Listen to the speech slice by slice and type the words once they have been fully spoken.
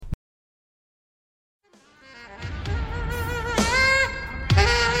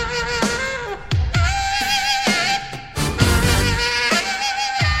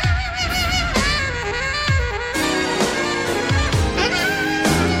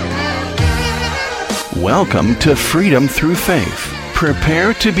Welcome to Freedom Through Faith.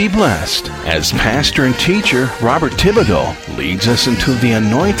 Prepare to be blessed as pastor and teacher Robert Thibodeau leads us into the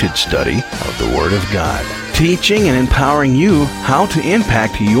anointed study of the Word of God, teaching and empowering you how to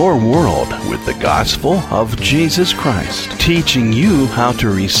impact your world with the gospel of Jesus Christ, teaching you how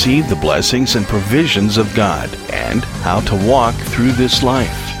to receive the blessings and provisions of God and how to walk through this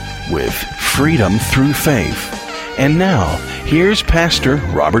life with freedom through faith. And now, here's Pastor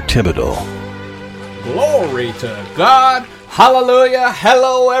Robert Thibodeau. Glory to God. Hallelujah.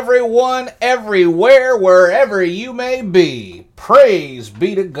 Hello, everyone, everywhere, wherever you may be. Praise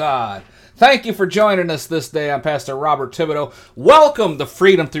be to God. Thank you for joining us this day. I'm Pastor Robert Thibodeau. Welcome to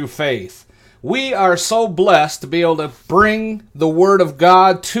Freedom Through Faith. We are so blessed to be able to bring the Word of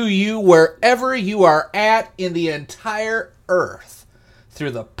God to you wherever you are at in the entire earth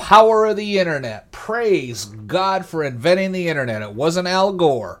through the power of the internet. Praise God for inventing the internet. It wasn't Al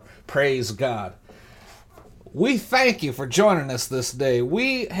Gore. Praise God. We thank you for joining us this day.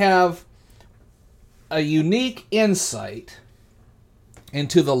 We have a unique insight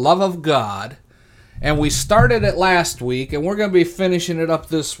into the love of God, and we started it last week, and we're going to be finishing it up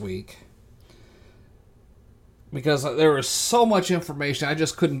this week because there was so much information. I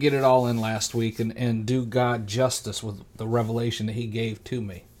just couldn't get it all in last week and do God justice with the revelation that He gave to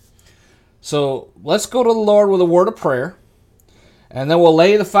me. So let's go to the Lord with a word of prayer, and then we'll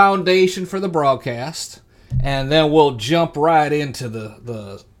lay the foundation for the broadcast. And then we'll jump right into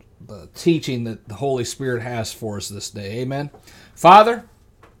the teaching that the Holy Spirit has for us this day. Amen. Father,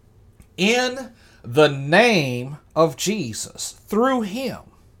 in the name of Jesus, through Him,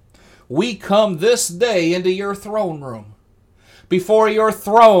 we come this day into your throne room, before your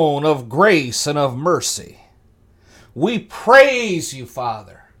throne of grace and of mercy. We praise you,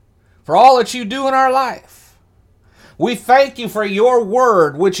 Father, for all that you do in our life. We thank you for your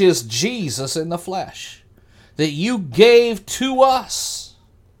word, which is Jesus in the flesh, that you gave to us,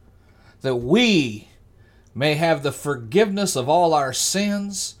 that we may have the forgiveness of all our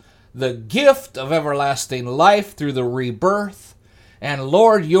sins, the gift of everlasting life through the rebirth, and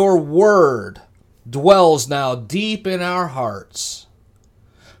Lord, your word dwells now deep in our hearts.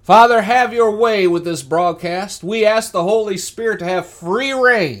 Father, have your way with this broadcast. We ask the Holy Spirit to have free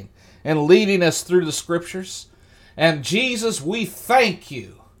reign in leading us through the Scriptures. And Jesus, we thank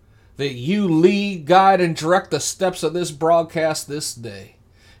you that you lead, guide, and direct the steps of this broadcast this day.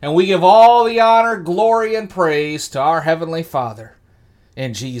 And we give all the honor, glory, and praise to our Heavenly Father.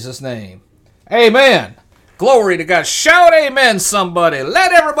 In Jesus' name. Amen. Glory to God. Shout amen, somebody.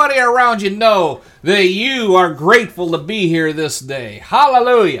 Let everybody around you know that you are grateful to be here this day.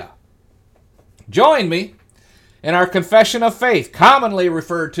 Hallelujah. Join me in our confession of faith, commonly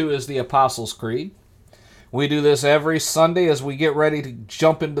referred to as the Apostles' Creed. We do this every Sunday as we get ready to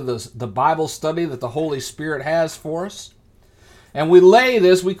jump into the Bible study that the Holy Spirit has for us. And we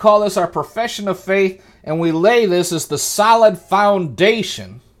call this our profession of faith, and we lay this as the solid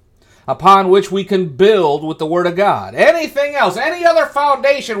foundation upon which we can build with the Word of God. Anything else, any other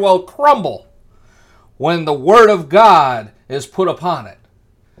foundation will crumble when the Word of God is put upon it.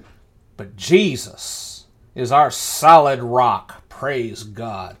 But Jesus is our solid rock, praise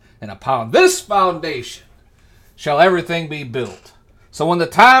God. And upon this foundation shall everything be built. So when the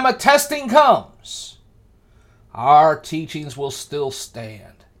time of testing comes, our teachings will still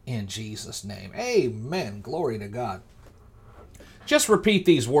stand in Jesus' name. Amen. Glory to God. Just repeat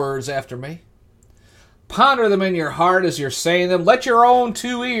these words after me. Ponder them in your heart as you're saying them. Let your own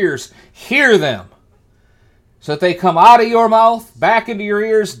two ears hear them so that they come out of your mouth, back into your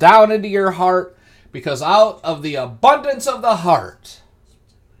ears, down into your heart, because out of the abundance of the heart,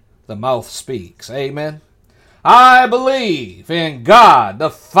 the mouth speaks. Amen. I believe in God,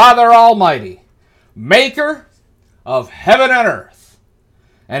 the Father Almighty, maker of heaven and earth,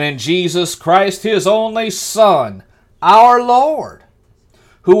 and in Jesus Christ, His only Son, our Lord,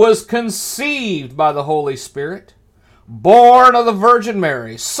 who was conceived by the Holy Spirit, born of the Virgin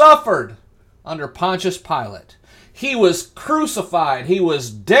Mary, suffered under Pontius Pilate. He was crucified, He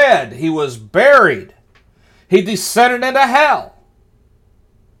was dead, He was buried, He descended into hell.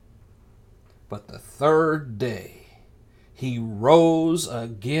 But the third day, He rose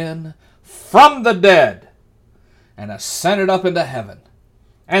again from the dead and ascended up into heaven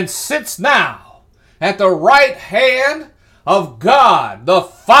and sits now at the right hand of God, the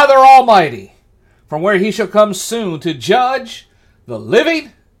Father Almighty, from where He shall come soon to judge the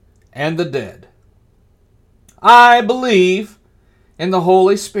living and the dead. I believe in the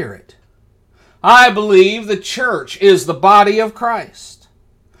Holy Spirit. I believe the church is the body of Christ.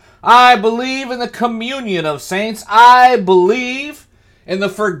 I believe in the communion of saints. I believe in the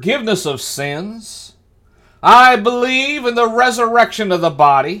forgiveness of sins. I believe in the resurrection of the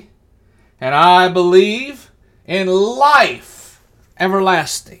body, and I believe in life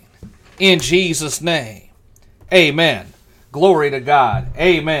everlasting. In Jesus' name, amen. Glory to God.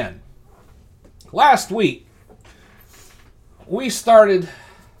 Amen. Last week, we started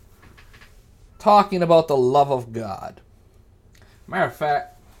talking about the love of God. Matter of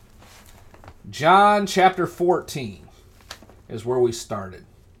fact, John chapter 14 is where we started.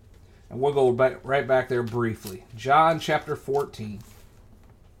 And we'll go right back there briefly. John chapter 14.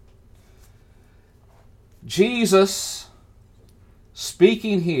 Jesus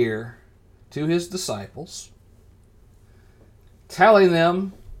speaking here to his disciples, telling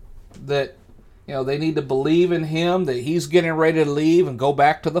them that they need to believe in him, that he's getting ready to leave and go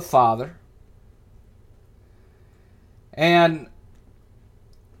back to the Father. And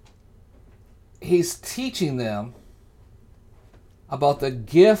he's teaching them about the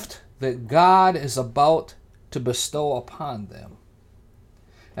gift that God is about to bestow upon them.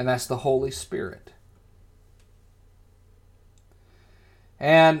 And that's the Holy Spirit.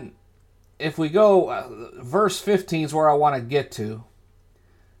 And if we go, verse 15 is where I want to get to.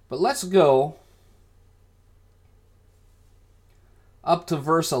 But let's go up to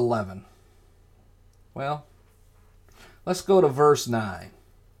verse 11. Well, let's go to verse 9.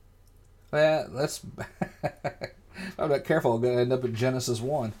 Let's... If I'm not careful, I'm going to end up in Genesis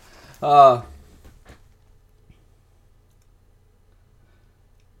 1. Well,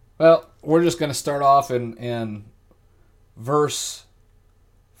 we're just going to start off in verse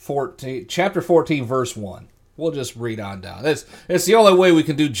 14, chapter 14, verse 1. We'll just read on down. It's the only way we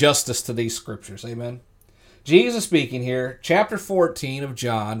can do justice to these scriptures. Amen. Jesus speaking here, chapter 14 of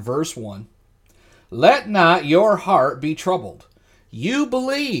John, verse 1. Let not your heart be troubled. You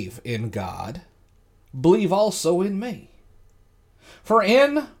believe in God. Believe also in me. For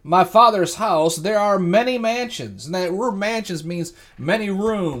in my Father's house there are many mansions. And that word mansions means many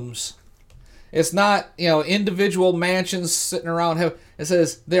rooms. It's not, individual mansions sitting around. It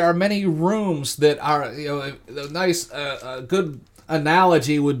says there are many rooms that are, a nice, a good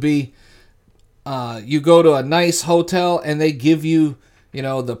analogy would be you go to a nice hotel and they give you,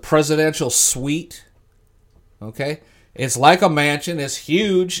 the presidential suite. Okay? It's like a mansion. It's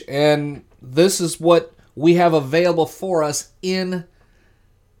huge. And this is what we have available for us in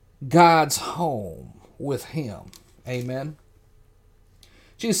God's home with him. Amen.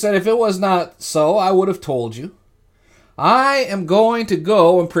 Jesus said, if it was not so, I would have told you. I am going to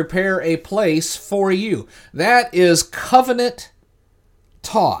go and prepare a place for you. That is covenant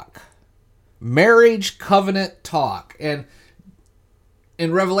talk. Marriage covenant talk. And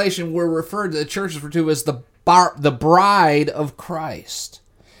in Revelation, we're referred to, the church is referred to as the bride of Christ.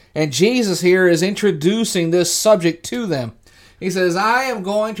 And Jesus here is introducing this subject to them. He says, I am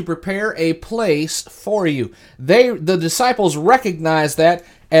going to prepare a place for you. The disciples recognize that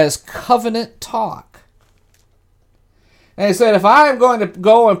as covenant talk. And he said, if I am going to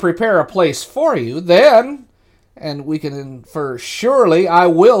go and prepare a place for you, then, and we can infer, surely I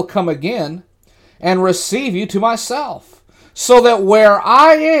will come again and receive you to myself, so that where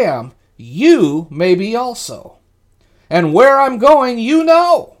I am, you may be also. And where I'm going, you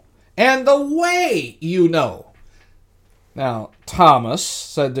know, and the way you know. Now, Thomas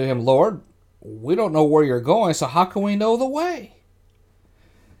said to him, Lord, we don't know where you're going, so how can we know the way?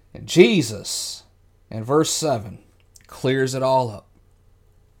 And Jesus, in verse 7, clears it all up.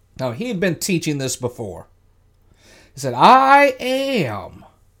 Now, he had been teaching this before. He said, I am.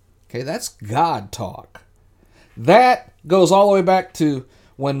 Okay, that's God talk. That goes all the way back to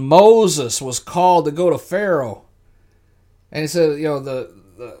when Moses was called to go to Pharaoh. And he said,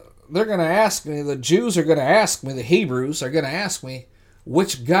 they're going to ask me, the Jews are going to ask me, the Hebrews are going to ask me,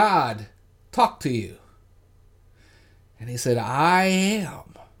 which God talked to you? And he said, I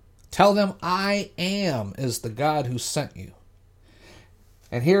am. Tell them I am is the God who sent you.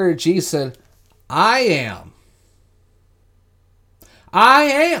 And here Jesus said, I am. I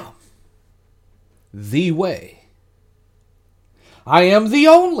am the way. I am the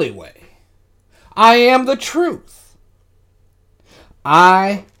only way. I am the truth.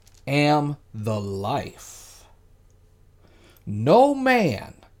 I am the life. No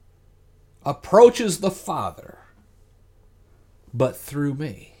man approaches the Father but through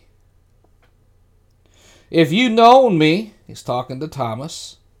me. If you known me, he's talking to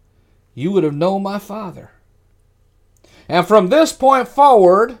Thomas, you would have known my Father. And from this point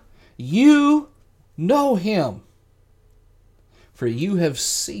forward, you know him, for you have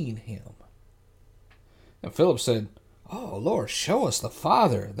seen him. And Philip said, oh, Lord, show us the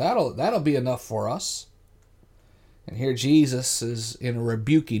Father. That'll be enough for us. And here Jesus is in a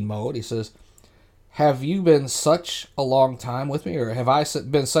rebuking mode. He says, have you been such a long time with me, or have I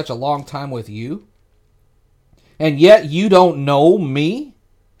been such a long time with you? And yet you don't know me,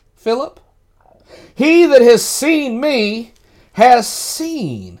 Philip? He that has seen me has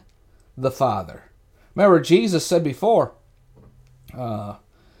seen the Father. Remember, Jesus said before that,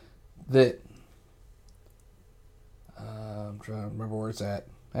 I'm trying to remember where it's at.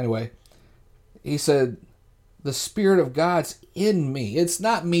 Anyway, he said, the Spirit of God's in me. It's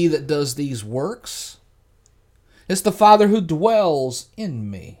not me that does these works. It's the Father who dwells in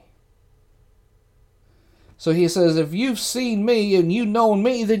me. So he says, if you've seen me and you've known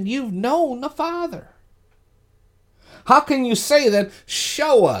me, then you've known the Father. How can you say then,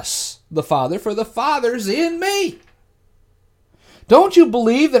 show us the Father, for the Father's in me? Don't you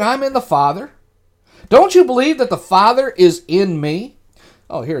believe that I'm in the Father? Don't you believe that the Father is in me?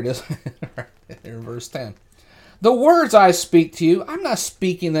 Oh, here it is. Here in verse 10. The words I speak to you, I'm not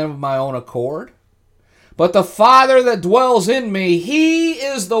speaking them of my own accord. But the Father that dwells in me, He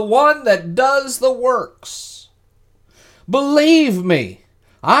is the one that does the works. Believe me,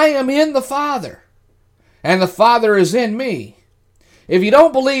 I am in the Father, and the Father is in me. If you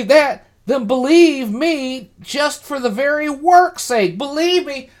don't believe that, then believe me just for the very work's sake. Believe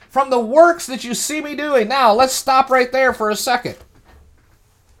me from the works that you see me doing. Now, let's stop right there for a second.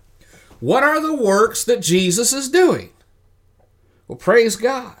 What are the works that Jesus is doing? Well, praise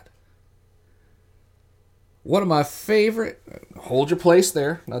God. One of my favorite, hold your place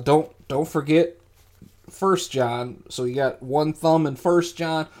there. Now don't forget 1 John. So you got one thumb in 1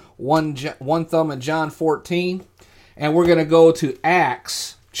 John, one thumb in John 14. And we're going to go to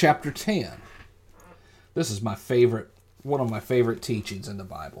Acts chapter 10. This is my favorite, one of my favorite teachings in the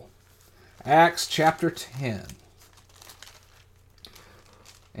Bible. Acts chapter 10.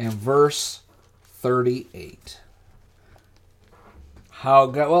 And verse 38.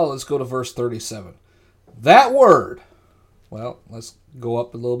 Let's go to verse 37. That word, let's go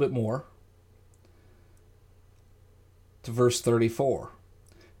up a little bit more to verse 34.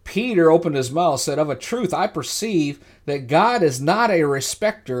 Peter opened his mouth, said, of a truth I perceive that God is not a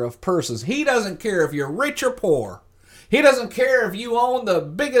respecter of persons. He doesn't care if you're rich or poor. He doesn't care if you own the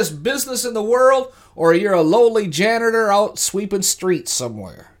biggest business in the world or you're a lowly janitor out sweeping streets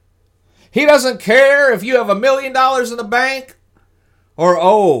somewhere. He doesn't care if you have $1 million in the bank or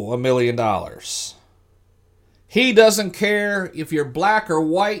owe $1 million. He doesn't care if you're black or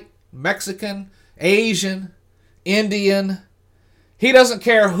white, Mexican, Asian, Indian. He doesn't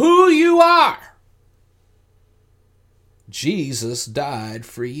care who you are. Jesus died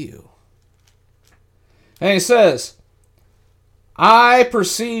for you. And he says, I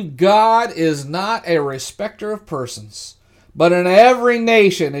perceive God is not a respecter of persons, but in every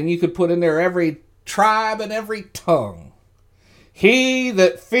nation, and you could put in there every tribe and every tongue, he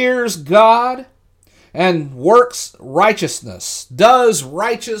that fears God and works righteousness, does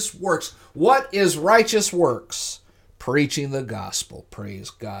righteous works. What is righteous works? Preaching the gospel, praise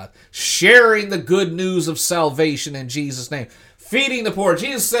God. Sharing the good news of salvation in Jesus' name. Feeding the poor.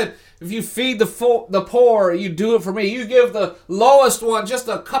 Jesus said, if you feed the poor, you do it for me. You give the lowest one just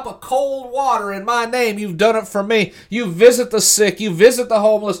a cup of cold water in my name. You've done it for me. You visit the sick. You visit the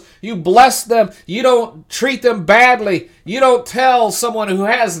homeless. You bless them. You don't treat them badly. You don't tell someone who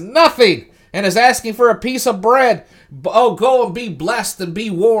has nothing and is asking for a piece of bread, oh, go and be blessed and be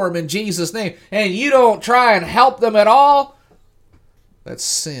warm in Jesus' name. And you don't try and help them at all. That's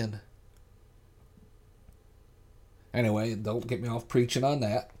sin. Anyway, don't get me off preaching on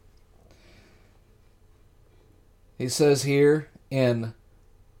that. He says here in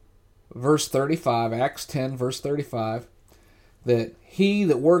verse 35, Acts 10, verse 35, that he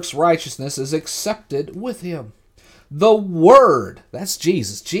that works righteousness is accepted with him. The Word, that's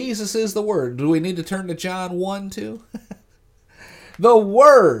Jesus. Jesus is the Word. Do we need to turn to John 1 too? The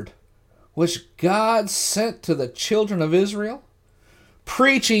Word, which God sent to the children of Israel,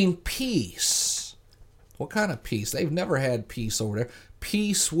 preaching peace. What kind of peace? They've never had peace over there.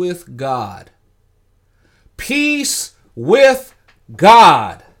 Peace with God. Peace with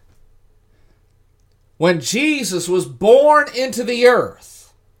God. When Jesus was born into the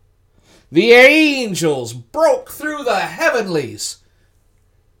earth, the angels broke through the heavenlies,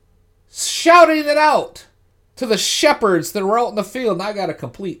 shouting it out to the shepherds that were out in the field. And I got a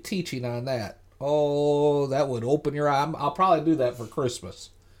complete teaching on that. Oh, that would open your eye. I'll probably do that for Christmas.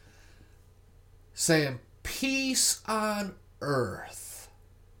 Saying, peace on earth.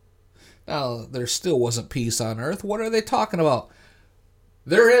 Now, there still wasn't peace on earth. What are they talking about?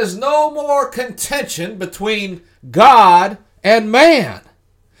 There is no more contention between God and man.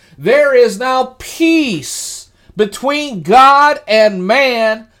 There is now peace between God and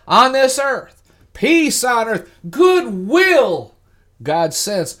man on this earth. peace on earth, goodwill, God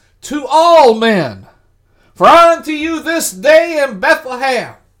sends to all men. For unto you this day in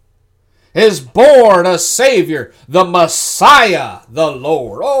Bethlehem is born a Savior, the Messiah, the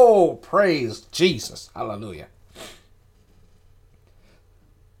Lord. Oh, praise Jesus. Hallelujah.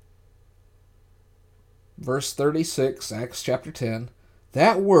 Verse 36, Acts chapter 10.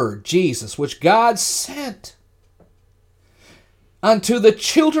 That word, Jesus, which God sent unto the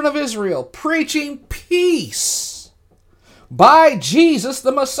children of Israel, preaching peace by Jesus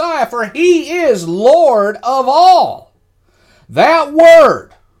the Messiah, for he is Lord of all. That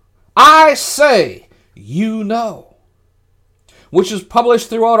word, I say, you know, which is published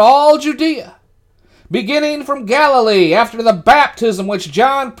throughout all Judea, beginning from Galilee, after the baptism which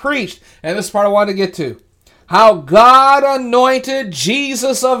John preached. And this part I want to get to. How God anointed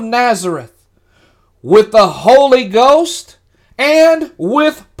Jesus of Nazareth with the Holy Ghost and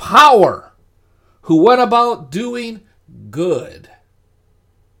with power, who went about doing good.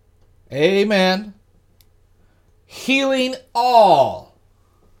 Amen. Healing all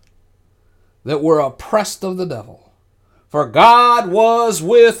that were oppressed of the devil. For God was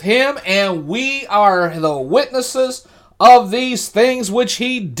with him, and we are the witnesses of these things which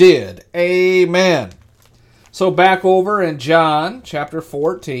he did. Amen. So back over in John chapter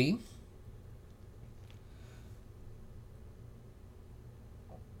 14.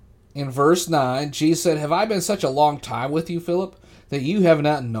 In verse 9, Jesus said, Have I been such a long time with you, Philip, that you have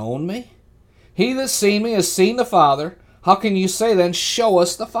not known me? He that seen me has seen the Father. How can you say then, Show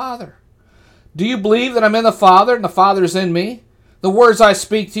us the Father? Do you believe that I'm in the Father and the Father is in me? The words I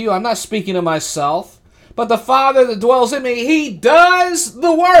speak to you, I'm not speaking of myself, but the Father that dwells in me, he does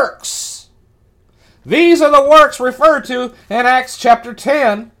the works. These are the works referred to in Acts chapter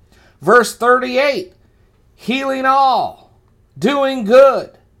 10, verse 38. Healing all, doing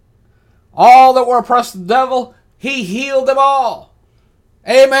good. All that were oppressed of the devil, he healed them all.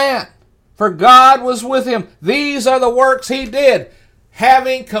 Amen. For God was with him. These are the works he did,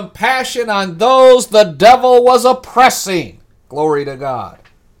 having compassion on those the devil was oppressing. Glory to God.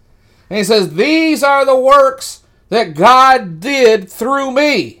 And he says, these are the works that God did through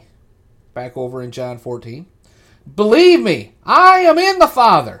me. Back over in John 14. Believe me, I am in the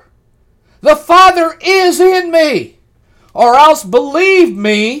Father. The Father is in me. Or else believe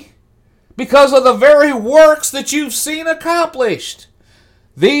me because of the very works that you've seen accomplished.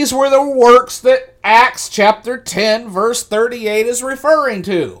 These were the works that Acts chapter 10 verse 38 is referring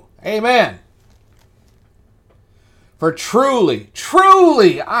to. Amen. For truly,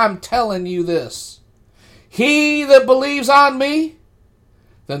 truly, I'm telling you this. He that believes on me,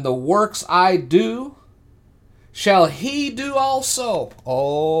 then the works I do, shall he do also.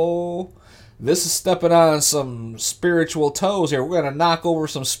 Oh, this is stepping on some spiritual toes here. We're going to knock over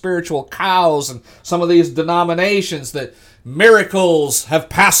some spiritual cows and some of these denominations that miracles have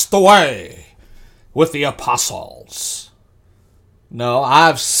passed away with the apostles. No,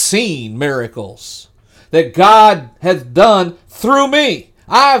 I've seen miracles that God has done through me.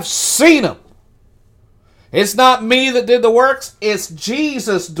 I've seen them. It's not me that did the works. It's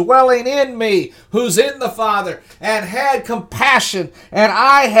Jesus dwelling in me, who's in the Father, and had compassion. And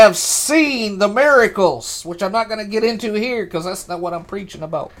I have seen the miracles, which I'm not going to get into here because that's not what I'm preaching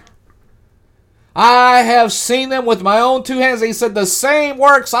about. I have seen them with my own two hands. He said, the same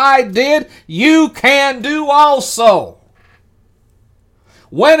works I did, you can do also.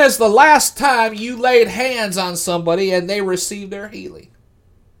 When is the last time you laid hands on somebody and they received their healing?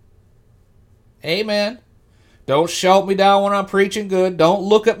 Amen. Don't shout me down when I'm preaching good. Don't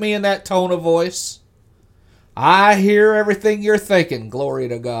look at me in that tone of voice. I hear everything you're thinking. Glory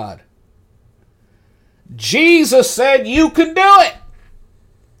to God. Jesus said you can do it.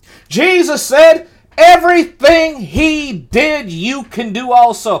 Jesus said everything he did you can do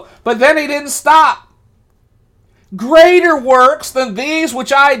also. But then he didn't stop. Greater works than these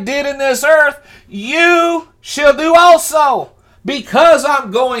which I did in this earth, you shall do also, because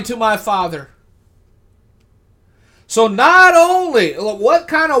I'm going to my Father. So not only, what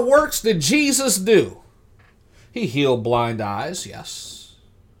kind of works did Jesus do? He healed blind eyes, yes.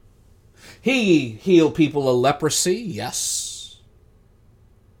 He healed people of leprosy, yes.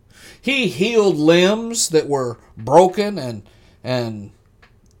 He healed limbs that were broken and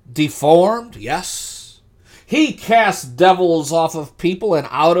deformed, yes. He cast devils off of people and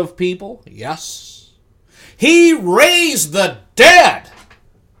out of people, yes. He raised the dead,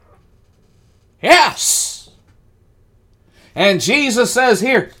 yes. And Jesus says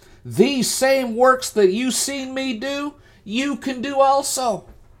here, these same works that you've seen me do, you can do also.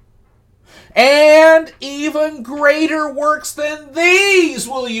 And even greater works than these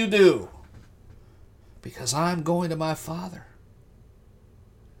will you do. Because I'm going to my Father.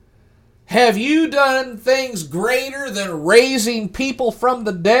 Have you done things greater than raising people from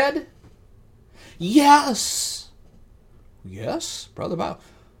the dead? Yes. Yes, Brother Bob.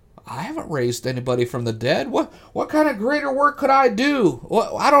 I haven't raised anybody from the dead. What kind of greater work could I do?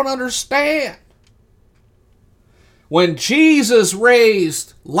 I don't understand. When Jesus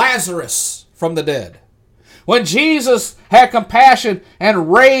raised Lazarus from the dead, when Jesus had compassion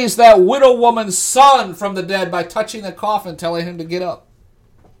and raised that widow woman's son from the dead by touching the coffin, telling him to get up,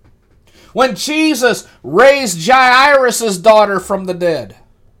 when Jesus raised Jairus' daughter from the dead,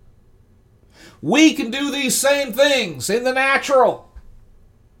 we can do these same things in the natural.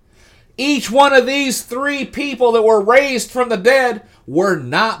 Each one of these three people that were raised from the dead were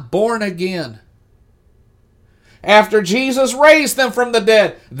not born again. After Jesus raised them from the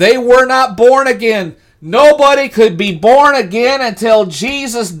dead, they were not born again. Nobody could be born again until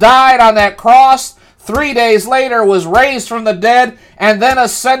Jesus died on that cross, 3 days later was raised from the dead, and then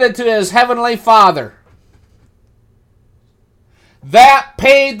ascended to his heavenly Father. That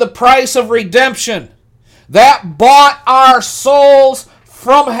paid the price of redemption. That bought our souls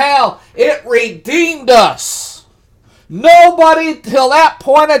from hell. It redeemed us. Nobody till that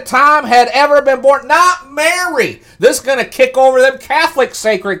point of time had ever been born. Not Mary. This is going to kick over them Catholic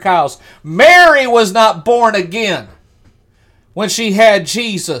sacred cows. Mary was not born again when she had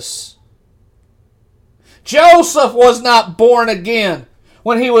Jesus. Joseph was not born again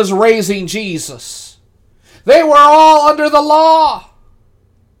when he was raising Jesus. They were all under the law.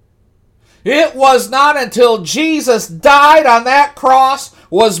 It was not until Jesus died on that cross,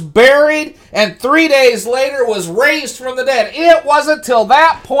 was buried, and 3 days later was raised from the dead. It wasn't till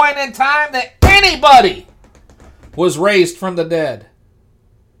that point in time that anybody was raised from the dead.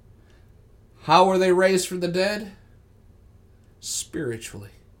 How were they raised from the dead? Spiritually.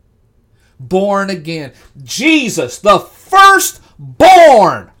 Born again. Jesus, the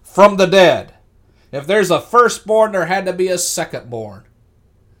firstborn from the dead. If there's a firstborn, there had to be a secondborn.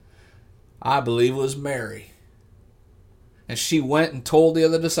 I believe it was Mary. And she went and told the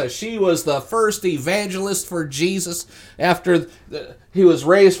other disciples. She was the first evangelist for Jesus. After he was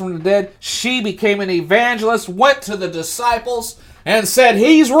raised from the dead, she became an evangelist, went to the disciples, and said,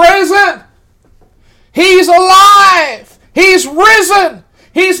 "He's risen! He's alive! He's risen!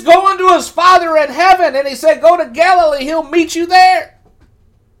 He's going to his Father in heaven." And he said, "Go to Galilee. He'll meet you there."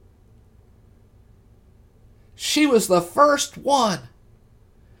 She was the first one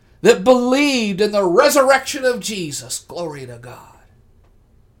that believed in the resurrection of Jesus. Glory to God.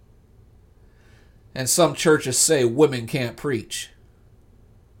 And some churches say women can't preach.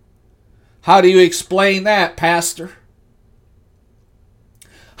 How do you explain that, Pastor?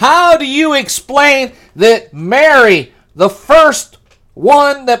 How do you explain that Mary, the first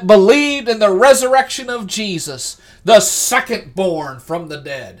one that believed in the resurrection of Jesus, the second-born from the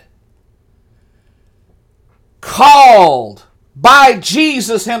dead, called by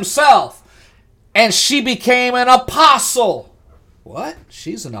Jesus himself, and she became an apostle? What?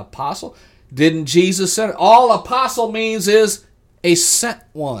 She's an apostle? Didn't Jesus say all apostle means is a sent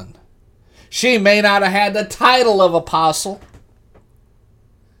one? She may not have had the title of apostle,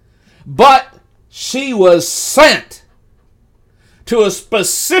 but she was sent to a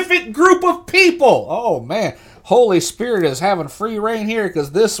specific group of people. Oh man, Holy Spirit is having free reign here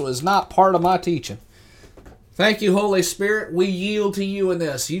because this was not part of my teaching. Thank you, Holy Spirit. We yield to you in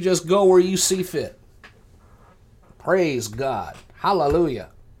this. You just go where you see fit. Praise God. Hallelujah.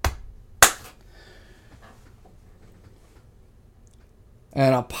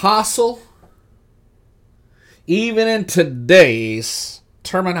 An apostle, even in today's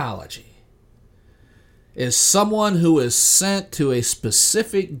terminology, is someone who is sent to a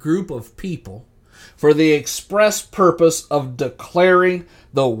specific group of people for the express purpose of declaring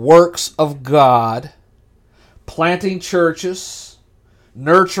the works of God, planting churches,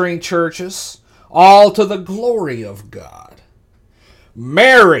 nurturing churches, all to the glory of God.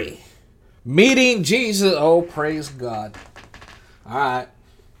 Mary, meeting Jesus. Oh, praise God. All right.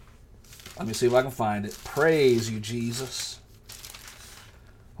 Let me see if I can find it. Praise you, Jesus.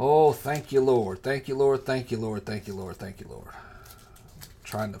 Oh, thank you, Lord. Thank you, Lord. Thank you, Lord. Thank you, Lord. Thank you, Lord. I'm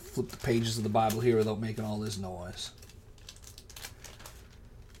trying to flip the pages of the Bible here without making all this noise.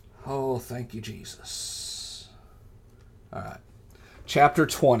 Oh, thank you, Jesus. All right. Chapter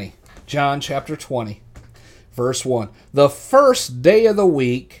 20. John chapter 20. Verse 1. The first day of the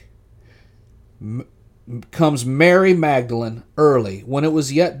week comes Mary Magdalene early, when it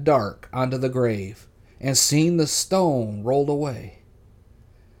was yet dark, unto the grave, and seeing the stone rolled away.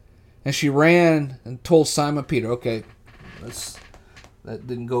 And she ran and told Simon Peter. Okay, That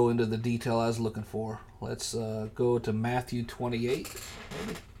didn't go into the detail I was looking for. Let's go to Matthew 28.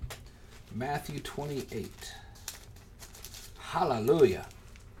 Matthew 28. Hallelujah.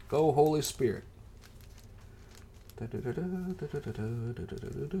 Go, Holy Spirit.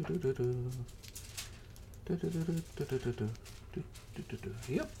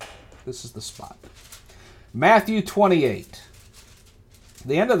 Yep, this is the spot. Matthew 28.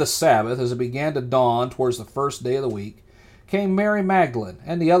 The end of the Sabbath, as it began to dawn towards the first day of the week, came Mary Magdalene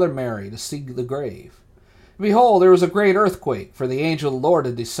and the other Mary to see the grave. Behold, there was a great earthquake, for the angel of the Lord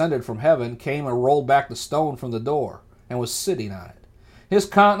had descended from heaven, came and rolled back the stone from the door, and was sitting on it. His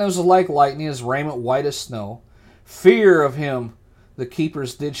countenance was like lightning, his raiment white as snow. Fear of him the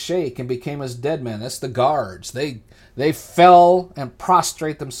keepers did shake, and became as dead men. That's the guards. They fell and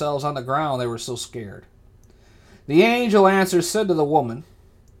prostrate themselves on the ground. They were so scared. The angel answered, said to the woman,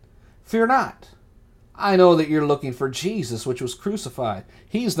 Fear not. I know that you're looking for Jesus, which was crucified.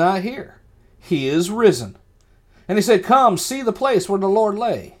 He's not here. He is risen. And he said, Come, see the place where the Lord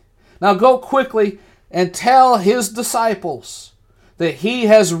lay. Now go quickly and tell his disciples that he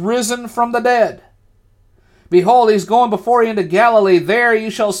has risen from the dead. Behold, he's going before you into Galilee. There you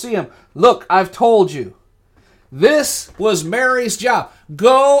shall see him. Look, I've told you. This was Mary's job.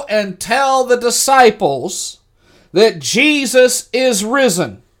 Go and tell the disciples that Jesus is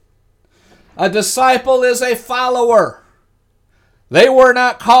risen. A disciple is a follower. They were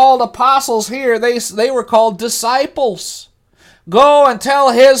not called apostles here. They were called disciples. Go and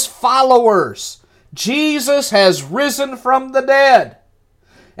tell his followers, Jesus has risen from the dead.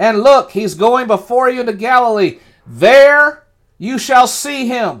 And look, he's going before you into Galilee. There you shall see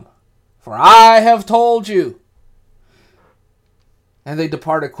him, for I have told you. And they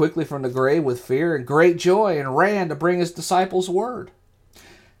departed quickly from the grave with fear and great joy, and ran to bring his disciples word.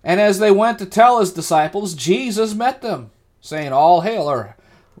 And as they went to tell his disciples, Jesus met them, saying, All hail, or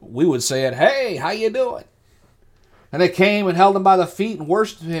we would say it, Hey, how you doing? And they came and held him by the feet and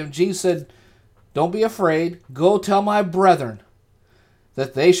worshipped him. Jesus said, Don't be afraid. Go tell my brethren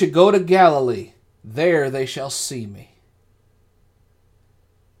that they should go to Galilee. There they shall see me.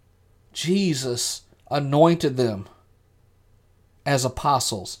 Jesus anointed them as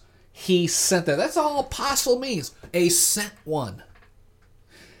apostles. He sent them. That's all apostle means. A sent one.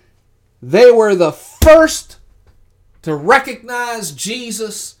 They were the first to recognize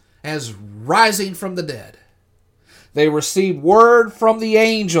Jesus as rising from the dead. They received word from the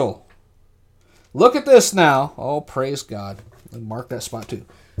angel. Look at this now. Oh, praise God. Mark that spot too.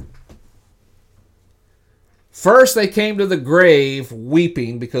 First, they came to the grave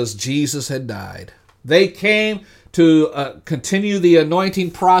weeping because Jesus had died. They came to continue the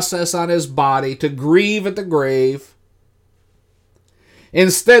anointing process on his body, to grieve at the grave.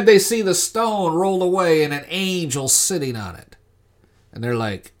 Instead, they see the stone rolled away and an angel sitting on it. And they're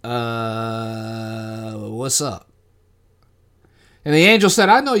like, what's up? And the angel said,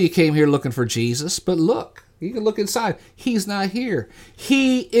 I know you came here looking for Jesus, but look, you can look inside. He's not here.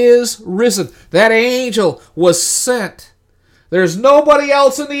 He is risen. That angel was sent. There's nobody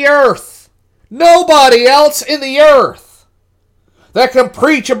else in the earth. Nobody else in the earth that can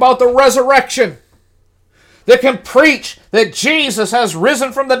preach about the resurrection. That can preach that Jesus has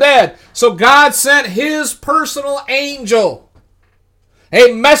risen from the dead. So God sent his personal angel,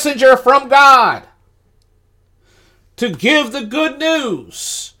 a messenger from God, to give the good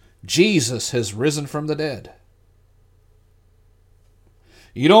news. Jesus has risen from the dead.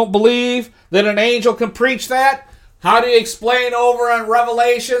 You don't believe that an angel can preach that? How do you explain over in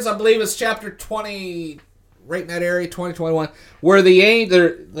Revelations? I believe it's chapter 20, right in that area, 20, 21, where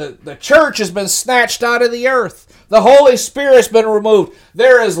the church has been snatched out of the earth. The Holy Spirit's been removed.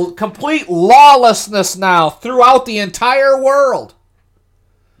 There is complete lawlessness now throughout the entire world.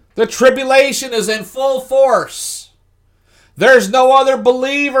 The tribulation is in full force. There's no other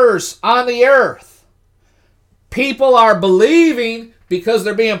believers on the earth. People are believing because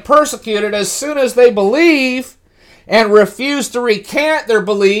they're being persecuted. As soon as they believe and refuse to recant their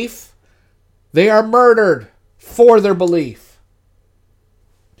belief, they are murdered for their belief.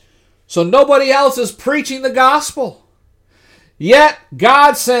 So nobody else is preaching the gospel. Yet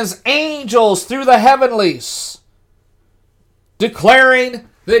God sends angels through the heavenlies declaring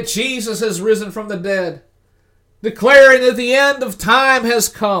that Jesus has risen from the dead. Declaring that the end of time has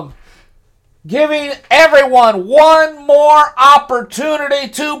come. Giving everyone one more opportunity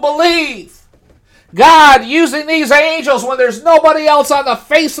to believe. God using these angels when there's nobody else on the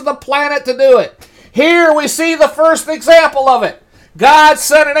face of the planet to do it. Here we see the first example of it. God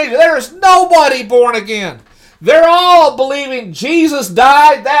sent an angel. There is nobody born again. They're all believing Jesus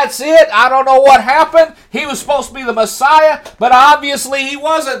died, that's it. I don't know what happened. He was supposed to be the Messiah, but obviously he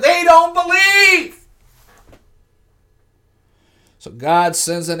wasn't. They don't believe. So God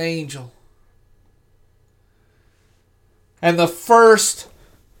sends an angel. And the first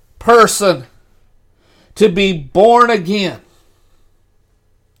person to be born again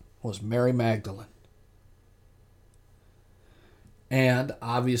was Mary Magdalene. And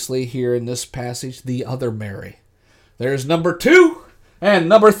obviously here in this passage, the other Mary. There's number 2 and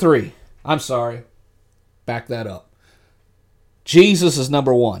number 3. I'm sorry. Back that up. Jesus is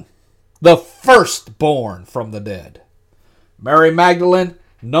number 1. The firstborn from the dead. Mary Magdalene,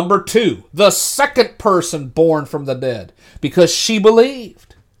 number 2. The second person born from the dead. Because she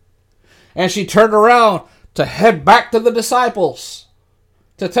believed. And she turned around to head back to the disciples.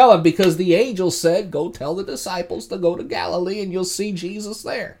 To tell them, because the angel said, go tell the disciples to go to Galilee and you'll see Jesus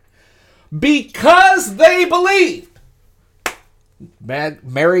there. Because they believed.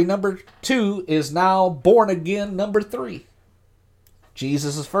 Mary number 2 is now born again number 3.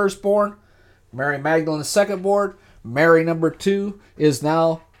 Jesus is firstborn. Mary Magdalene is secondborn. Mary number 2 is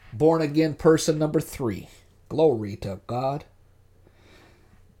now born again person number 3. Glory to God.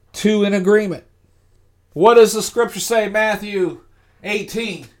 2 in agreement. What does the scripture say, Matthew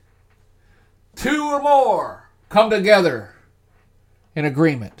 18? 2 or more come together in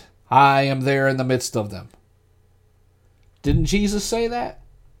agreement. I am there in the midst of them. Didn't Jesus say that?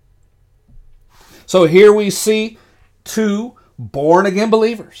 So here we see 2 born again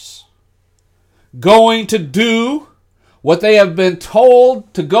believers going to do what they have been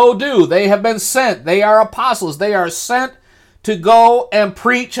told to go do. They have been sent. They are apostles. They are sent to go and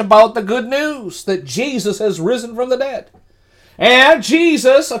preach about the good news that Jesus has risen from the dead. And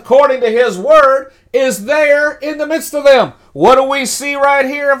Jesus, according to his word, is there in the midst of them. What do we see right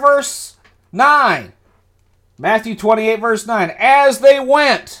here in verse 9? Matthew 28, verse 9. As they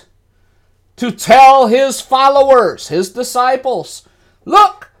went to tell his followers, his disciples,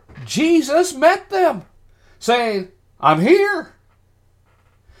 look, Jesus met them, saying, I'm here.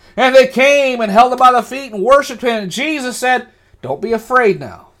 And they came and held him by the feet and worshipped him. And Jesus said, don't be afraid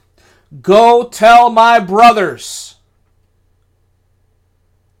now. Go tell my brothers.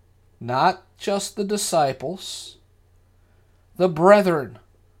 Not just the disciples, the brethren.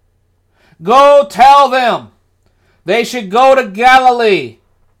 Go tell them they should go to Galilee.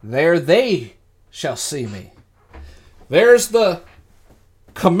 There they shall see me. There's the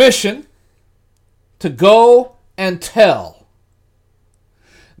commission to go and tell.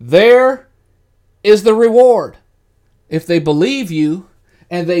 There is the reward. If they believe you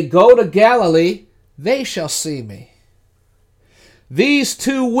and they go to Galilee, they shall see me. These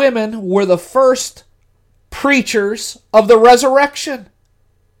 2 women were the first preachers of the resurrection.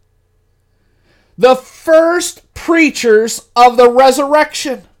 The first preachers of the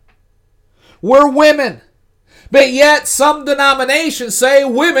resurrection were women. But yet some denominations say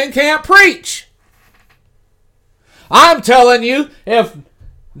women can't preach. I'm telling you, if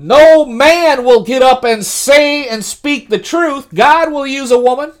no man will get up and say and speak the truth, God will use a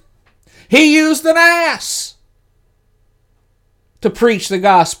woman. He used an ass to preach the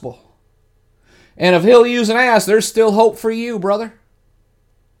gospel. And if he'll use an ass, there's still hope for you, brother.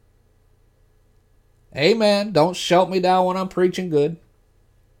 Amen. Don't shout me down when I'm preaching good.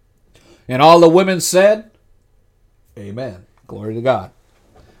 And all the women said, amen. Glory to God.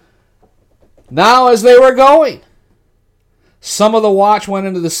 Now as they were going, some of the watch went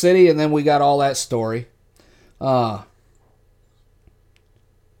into the city, and then we got all that story.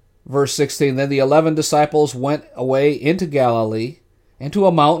 Verse 16, then the 11 disciples went away into Galilee, into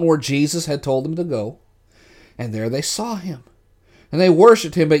a mountain where Jesus had told them to go. And there they saw him, and they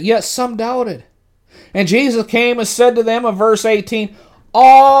worshipped him, but yet some doubted. And Jesus came and said to them in verse 18,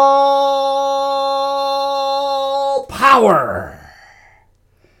 all power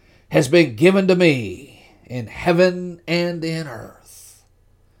has been given to me in heaven and in earth.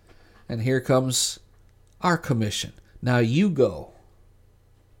 And here comes our commission. Now you go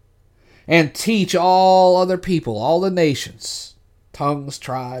and teach all other people, all the nations, tongues,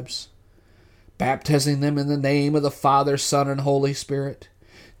 tribes, baptizing them in the name of the Father, Son, and Holy Spirit,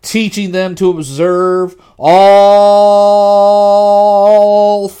 teaching them to observe all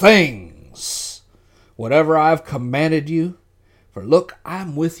things, whatever I've commanded you. For look,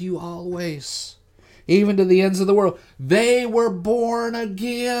 I'm with you always, even to the ends of the world. They were born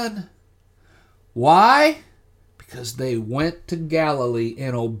again. Why? Because they went to Galilee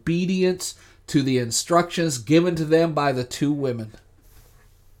in obedience to the instructions given to them by the 2 women,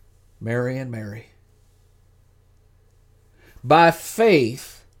 Mary and Mary. By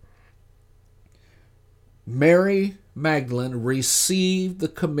faith, Mary Magdalene received the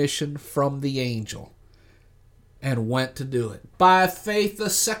commission from the angel and went to do it. By faith, the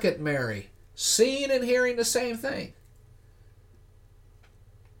second Mary, seeing and hearing the same thing.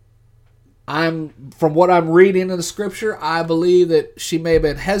 From what I'm reading in the scripture, I believe that she may have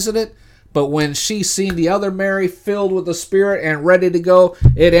been hesitant, but when she seen the other Mary filled with the Spirit and ready to go,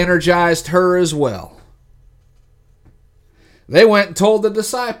 it energized her as well. They went and told the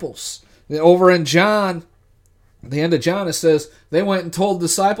disciples. Over in John, at the end of John, it says, they went and told the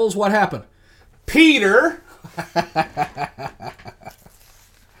disciples. What happened? Peter.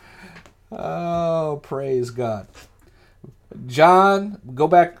 Oh, praise God. John, go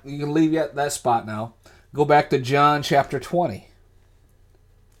back. You can leave that spot now. Go back to John chapter 20.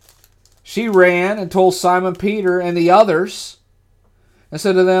 She ran and told Simon Peter and the others and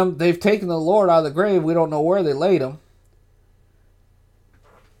said to them, they've taken the Lord out of the grave. We don't know where they laid him.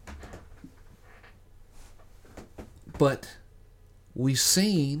 But we've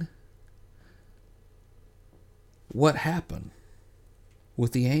seen what happened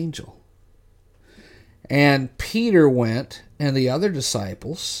with the angel. And Peter went and the other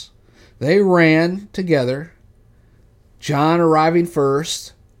disciples. They ran together. John arriving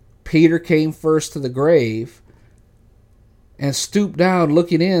first. Peter came first to the grave and stooped down,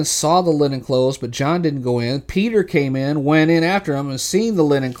 looking in, saw the linen clothes, but John didn't go in. Peter came in, went in after him, and seen the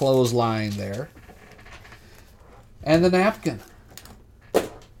linen clothes lying there. And the napkin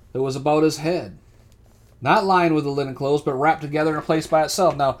that was about his head. Not lying with the linen clothes, but wrapped together in a place by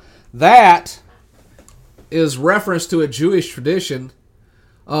itself. Now, that is reference to a Jewish tradition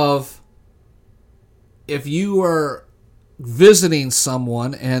of if you are visiting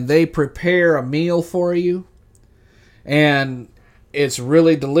someone and they prepare a meal for you and it's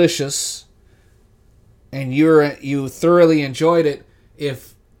really delicious and you thoroughly enjoyed it,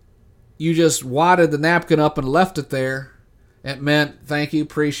 if you just wadded the napkin up and left it there, it meant, thank you,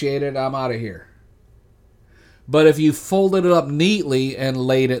 appreciate it, I'm out of here. But if you folded it up neatly and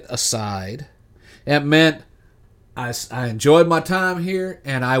laid it aside, it meant, I enjoyed my time here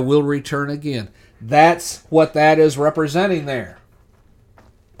and I will return again. That's what that is representing there.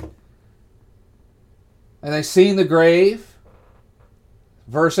 And they seen the grave.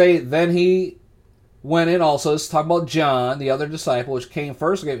 Verse 8, then he went in also. It's talking about John, the other disciple, which came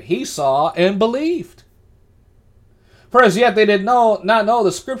first. He saw and believed. For as yet they did not know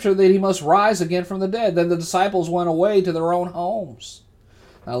the scripture that he must rise again from the dead. Then the disciples went away to their own homes.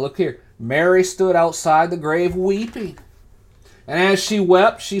 Now look here. Mary stood outside the grave weeping. And as she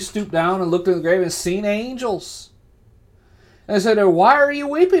wept, she stooped down and looked in the grave and seen angels. And they said to her, why are you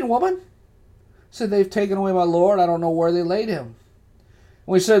weeping, woman? She said, they've taken away my Lord. I don't know where they laid him.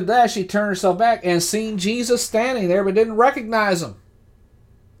 When she said that, she turned herself back and seen Jesus standing there, but didn't recognize him.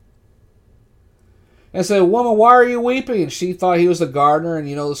 And said, woman, why are you weeping? And she thought he was the gardener, and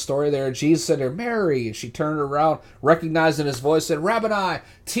you know the story there. And Jesus said to her, Mary. And she turned around, recognizing his voice, said, Rabboni,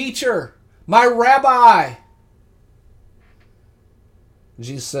 teacher, my rabbi. And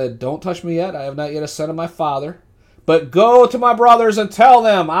Jesus said, don't touch me yet. I have not yet ascended to my Father. But go to my brothers and tell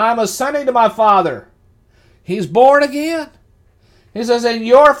them, I'm ascending to my Father. He's born again. He says, and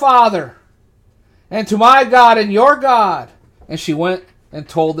your Father, and to my God and your God. And she went and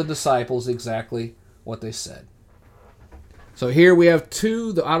told the disciples exactly what they said. So here we have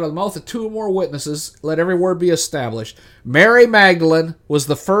out of the mouth of two or more witnesses, let every word be established. Mary Magdalene was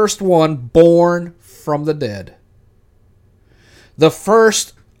the first one born from the dead. The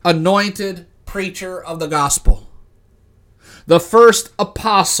first anointed preacher of the gospel. The first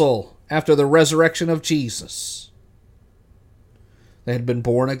apostle after the resurrection of Jesus. They had been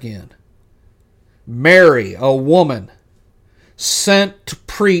born again. Mary, a woman, sent to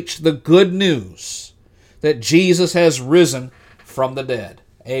preach the good news that Jesus has risen from the dead.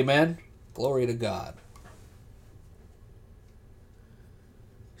 Amen. Glory to God.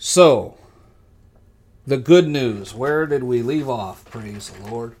 So, the good news. Where did we leave off? Praise the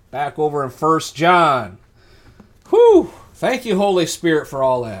Lord. Back over in 1 John. Whew. Thank you, Holy Spirit, for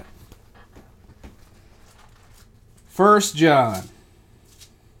all that. 1 John.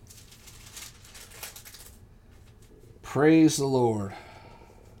 Praise the Lord.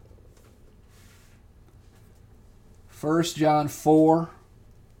 1 John 4.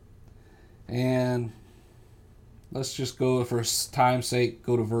 And let's just go, for time's sake,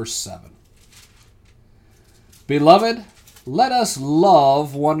 go to verse 7. Beloved, let us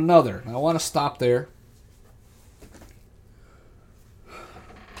love one another. Now, I want to stop there.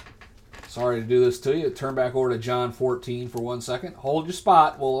 Sorry to do this to you. Turn back over to John 14 for 1 second. Hold your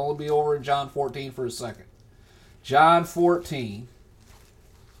spot. We'll only be over in John 14 for a second. John 14.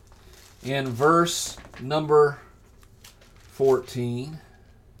 in verse number 14.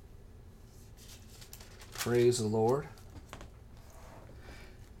 Praise the Lord.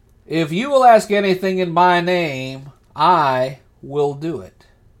 If you will ask anything in my name, I will do it.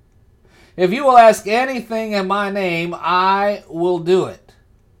 If you will ask anything in my name, I will do it.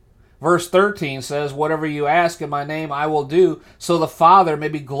 Verse 13 says, whatever you ask in my name, I will do, so the Father may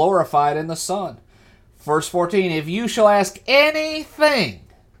be glorified in the Son. Verse 14, if you shall ask anything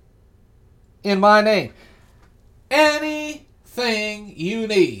in my name, anything you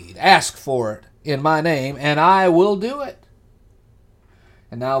need, ask for it in my name, and I will do it.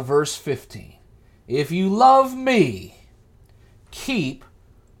 And now verse 15, if you love me, keep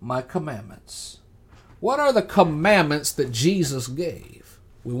my commandments. What are the commandments that Jesus gave?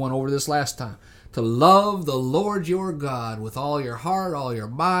 We went over this last time. To love the Lord your God with all your heart, all your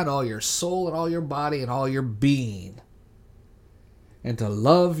mind, all your soul, and all your body, and all your being. And to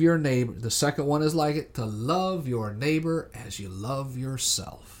love your neighbor. The second one is like it. To love your neighbor as you love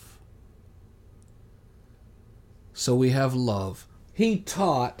yourself. So we have love. He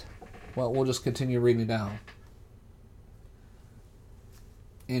taught, well, we'll just continue reading down.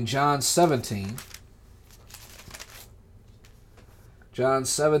 In John 17,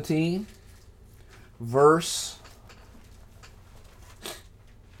 verse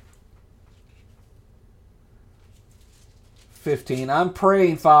 15, I'm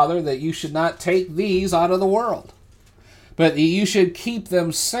praying, Father, that you should not take these out of the world, but that you should keep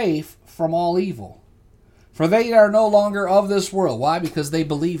them safe from all evil. For they are no longer of this world. Why? Because they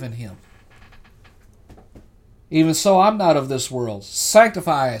believe in him. Even so, I'm not of this world.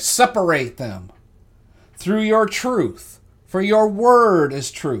 Sanctify, separate them through your truth, for your word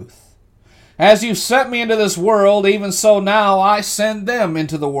is truth. As you sent me into this world, even so now I send them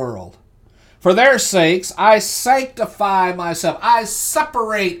into the world. For their sakes I sanctify myself. I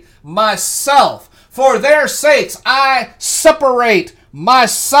separate myself. For their sakes I separate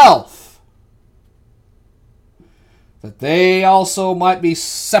myself. That they also might be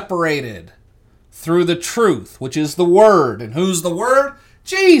separated through the truth, which is the Word. And who's the Word?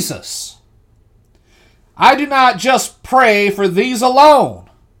 Jesus. I do not just pray for these alone,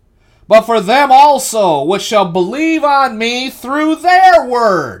 but for them also, which shall believe on me through their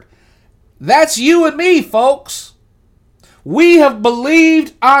word. That's you and me, folks. We have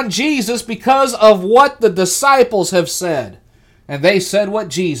believed on Jesus because of what the disciples have said. And they said what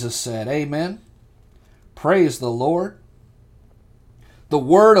Jesus said. Amen. Praise the Lord. The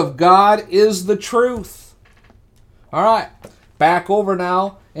Word of God is the truth. All right, back over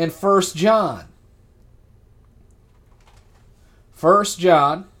now in 1 John. 1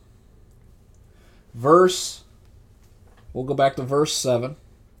 John, we'll go back to verse 7.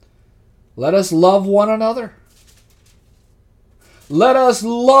 Let us love one another. Let us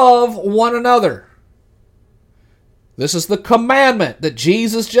love one another. This is the commandment that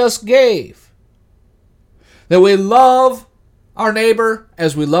Jesus just gave. That we love our neighbor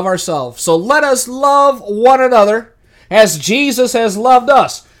as we love ourselves. So let us love one another as Jesus has loved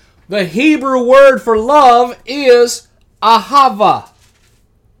us. The Hebrew word for love is ahava.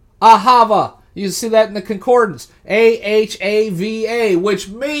 Ahava. You see that in the concordance. A-H-A-V-A, which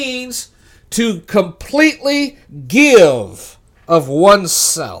means to completely give of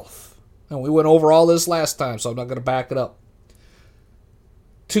oneself. And we went over all this last time, so I'm not going to back it up.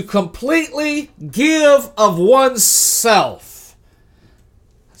 To completely give of oneself.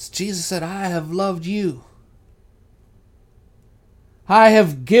 As Jesus said, I have loved you. I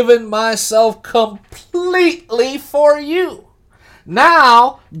have given myself completely for you.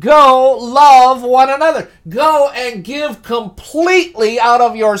 Now, go love one another. Go and give completely out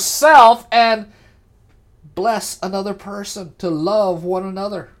of yourself and bless another person to love one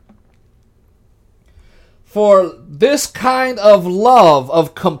another. For this kind of love,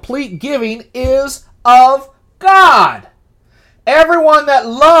 of complete giving, is of God. Everyone that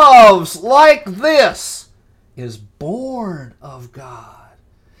loves like this is born of God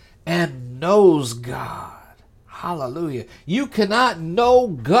and knows God. Hallelujah. You cannot know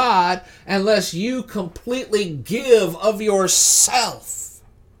God unless you completely give of yourself.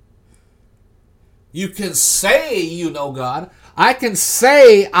 You can say you know God. I can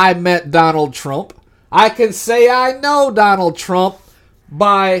say I met Donald Trump. I can say I know Donald Trump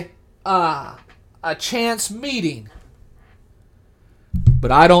by a chance meeting.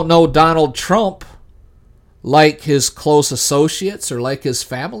 But I don't know Donald Trump like his close associates or like his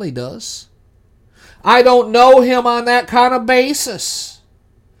family does. I don't know him on that kind of basis.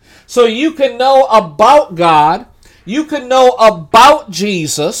 So you can know about God. You can know about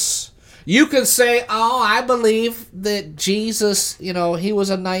Jesus. You can say, oh, I believe that Jesus, he was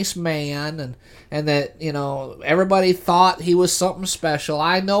a nice man and that, everybody thought he was something special.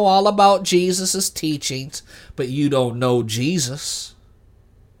 I know all about Jesus' teachings, but you don't know Jesus.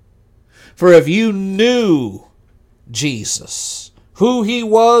 For if you knew Jesus, who he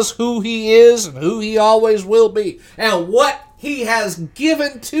was, who he is, and who he always will be, and what he has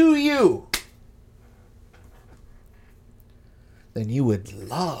given to you, then you would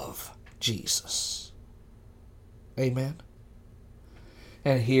love Jesus. Amen.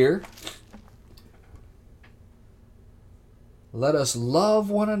 And here, let us love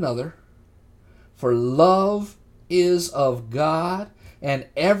one another, for love is of God, and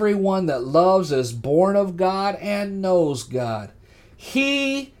everyone that loves is born of God and knows God.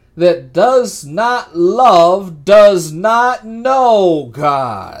 He that does not love does not know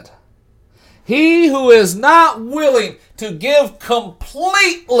God. He who is not willing to give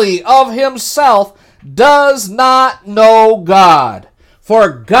completely of himself does not know God. For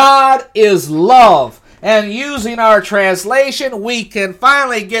God is love. And using our translation, we can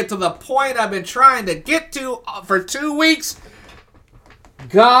finally get to the point I've been trying to get to for 2 weeks.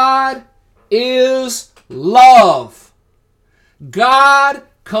 God is love. God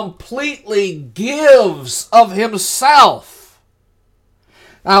completely gives of himself.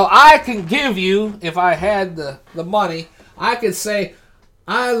 Now, I can give you, if I had the money, I could say,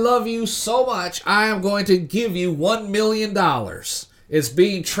 I love you so much, I am going to give you $1 million. It's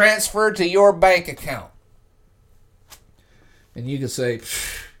being transferred to your bank account. And you can say,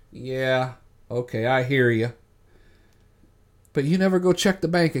 yeah, okay, I hear you. But you never go check the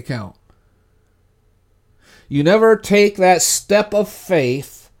bank account. You never take that step of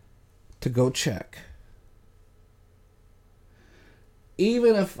faith to go check.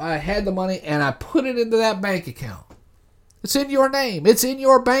 Even if I had the money and I put it into that bank account, it's in your name. It's in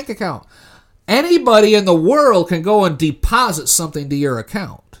your bank account. Anybody in the world can go and deposit something to your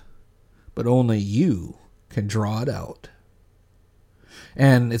account, but only you can draw it out.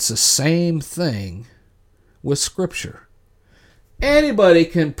 And it's the same thing with Scripture. Anybody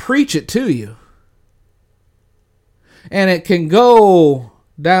can preach it to you, and it can go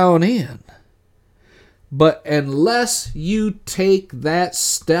down in. But unless you take that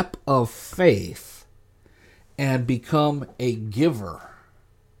step of faith and become a giver,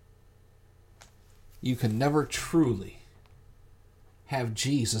 you can never truly have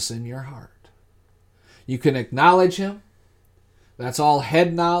Jesus in your heart. You can acknowledge him. That's all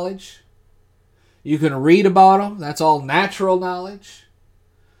head knowledge. You can read about him. That's all natural knowledge.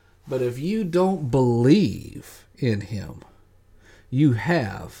 But if you don't believe in him, you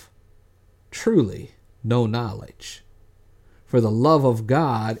have truly no knowledge. For the love of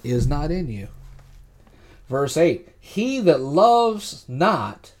God is not in you. Verse 8, he that loves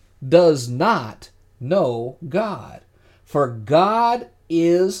not does not know God, for God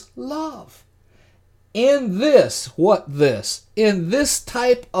is love. In this, what this? In this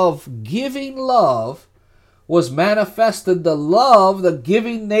type of giving love was manifested the love, the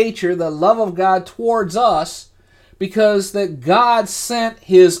giving nature, the love of God towards us, because that God sent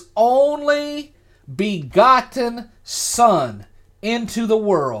his only begotten Son into the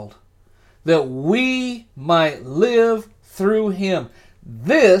world that we might live through him.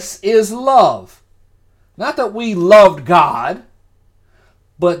 This is love. Not that we loved God,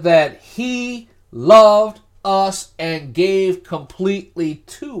 but that he loved us and gave completely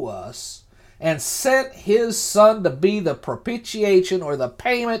to us and sent his Son to be the propitiation or the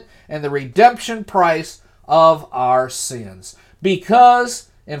payment and the redemption price of our sins. Because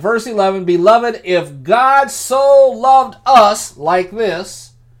in verse 11, beloved, if God so loved us like this,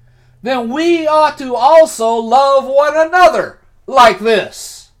 then we ought to also love one another like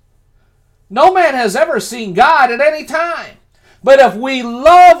this. No man has ever seen God at any time. But if we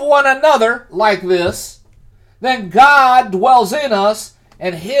love one another like this, then God dwells in us,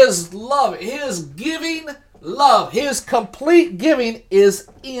 and his love, his giving love, his complete giving is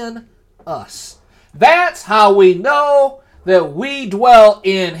in us. That's how we know that we dwell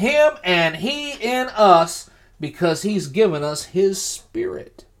in him and he in us, because he's given us his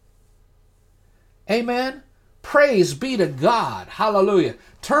Spirit. Amen. Praise be to God. Hallelujah.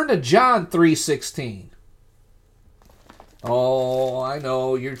 Turn to John 3:16. Oh, I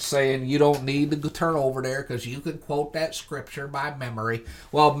know you're saying you don't need to turn over there because you can quote that scripture by memory.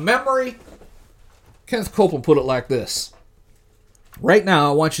 Well, memory, Kenneth Copeland put it like this. Right now,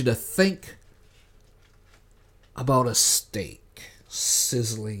 I want you to think about a steak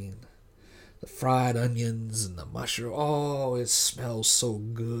sizzling, the fried onions and the mushroom. Oh, it smells so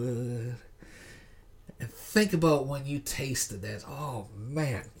good. And think about when you tasted that. Oh,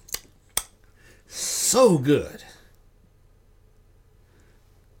 man. so good.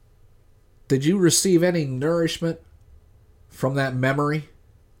 Did you receive any nourishment from that memory?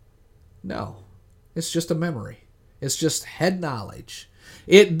 No. It's just a memory. It's just head knowledge.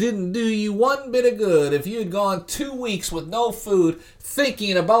 It didn't do you one bit of good if you had gone 2 weeks with no food.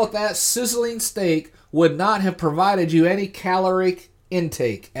 Thinking about that sizzling steak would not have provided you any caloric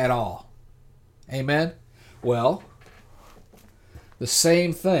intake at all. Amen? Well, the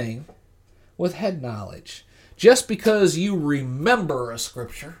same thing with head knowledge. Just because you remember a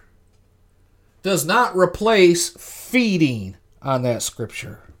scripture does not replace feeding on that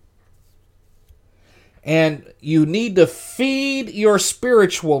scripture. And you need to feed your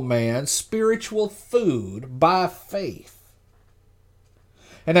spiritual man spiritual food by faith.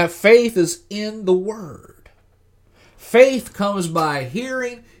 And that faith is in the Word. Faith comes by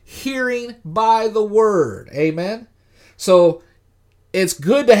hearing, hearing by the Word. Amen? So it's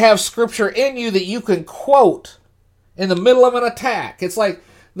good to have scripture in you that you can quote in the middle of an attack. It's like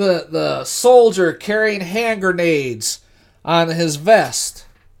the soldier carrying hand grenades on his vest.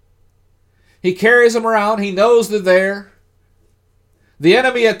 He carries them around. He knows they're there. The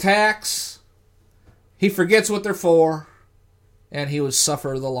enemy attacks. He forgets what they're for. And he would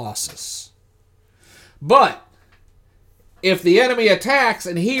suffer the losses. But if the enemy attacks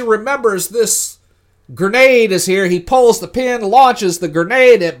and he remembers this grenade is here, he pulls the pin, launches the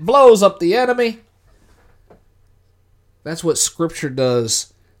grenade, it blows up the enemy. That's what Scripture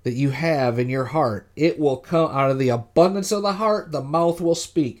does that you have in your heart. It will come out of the abundance of the heart, the mouth will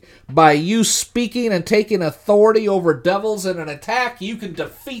speak. By you speaking and taking authority over devils in an attack, you can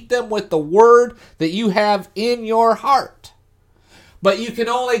defeat them with the word that you have in your heart. But you can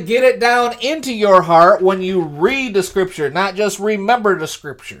only get it down into your heart when you read the Scripture, not just remember the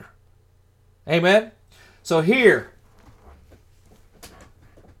Scripture. Amen? So here,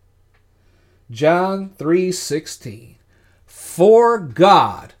 John 3:16. For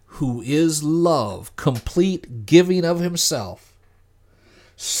God, who is love, complete giving of himself,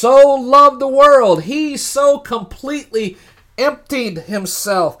 so loved the world, he so completely emptied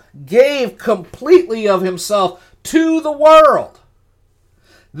himself, gave completely of himself to the world,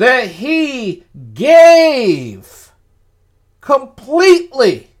 that he gave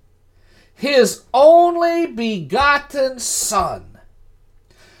completely his only begotten Son,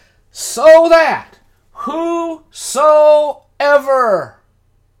 so that whosoever,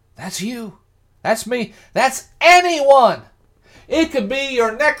 that's you, that's me, that's anyone. It could be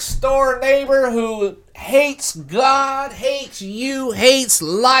your next door neighbor who hates God, hates you, hates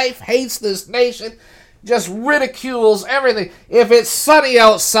life, hates this nation, just ridicules everything. If it's sunny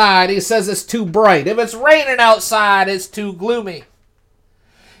outside, he says it's too bright. If it's raining outside, it's too gloomy.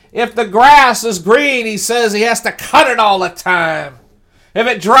 If the grass is green, he says he has to cut it all the time. If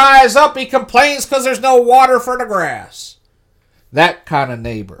it dries up, he complains because there's no water for the grass. That kind of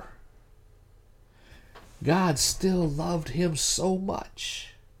neighbor. God still loved him so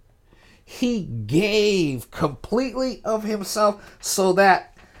much. He gave completely of himself so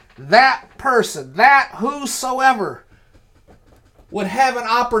that that person, that whosoever, would have an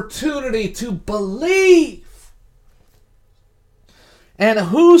opportunity to believe. And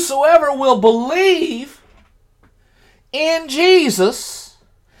whosoever will believe in Jesus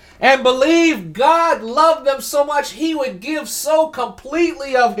and believe God loved them so much he would give so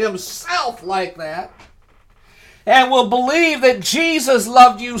completely of himself like that, and will believe that Jesus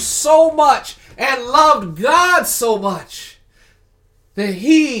loved you so much and loved God so much that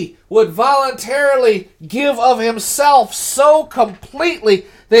he would voluntarily give of himself so completely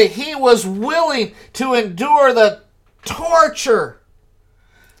that he was willing to endure the torture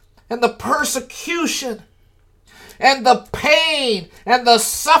and the persecution and the pain and the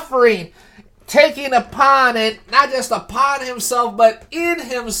suffering, taking upon it, not just upon himself, but in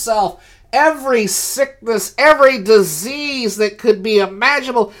himself, every sickness, every disease that could be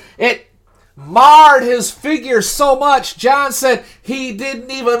imaginable. It marred his figure so much, John said, he didn't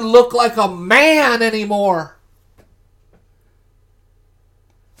even look like a man anymore.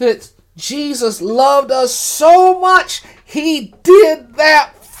 That Jesus loved us so much, he did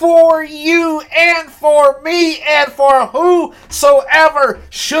that for you and for me and for whosoever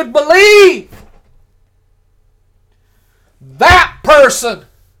should believe. That person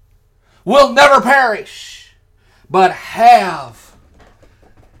will never perish, but have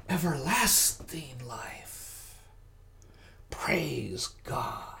everlasting life. Praise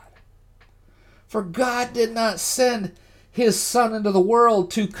God. For God did not send his Son into the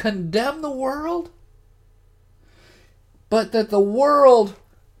world to condemn the world, but that the world,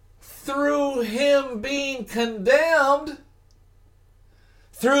 through him being condemned,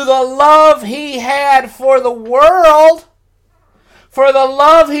 through the love he had for the world, for the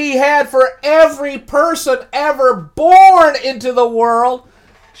love he had for every person ever born into the world,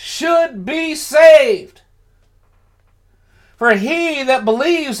 should be saved. For he that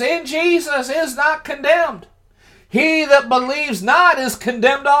believes in Jesus is not condemned. He that believes not is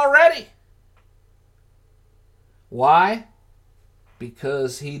condemned already. Why?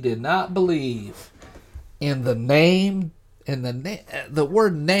 Because he did not believe in the name. And the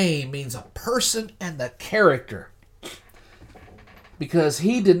word name means a person and the character. Because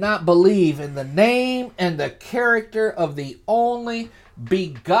he did not believe in the name and the character of the only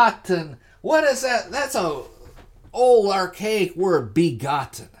begotten. What is that? That's a old archaic word,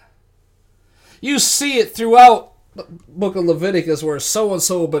 begotten. You see it throughout the book of Leviticus, where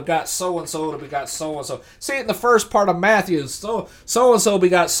so-and-so begot so-and-so to begot so-and-so. See it in the first part of Matthew. So-and-so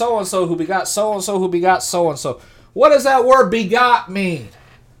begot so-and-so who begot so-and-so who begot so-and-so. What does that word begot mean?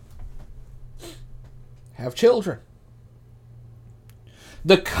 Have children.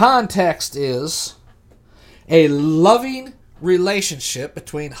 The context is a loving relationship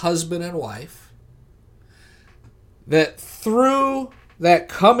between husband and wife, that through that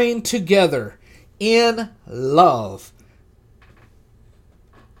coming together in love,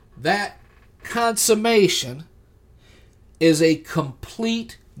 that consummation is a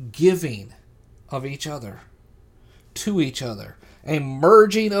complete giving of each other to each other, a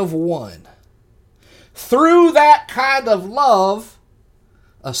merging of one. Through that kind of love,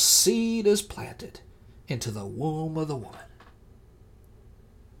 a seed is planted into the womb of the woman,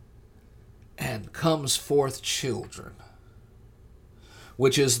 and comes forth children,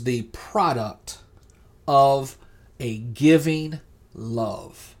 which is the product of a giving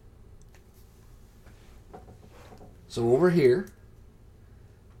love. So over here,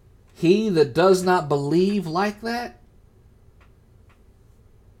 he that does not believe like that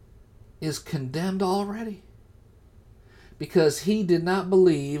is condemned already, because he did not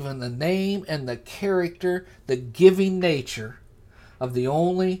believe in the name and the character, the giving nature of the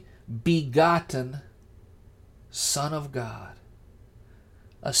only begotten Son of God.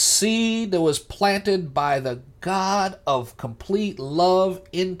 A seed that was planted by the God of complete love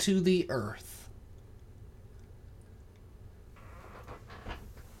into the earth.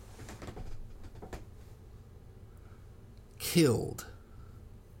 Killed,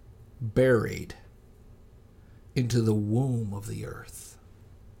 buried into the womb of the earth.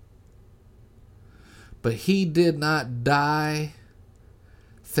 But he did not die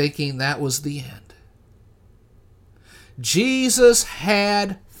thinking that was the end. Jesus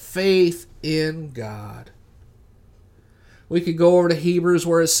had faith in God. We could go over to Hebrews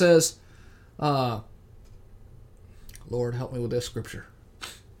where it says, Lord, help me with this scripture.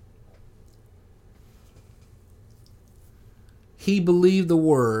 He believed the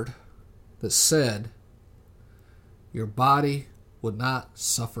word that said, your body would not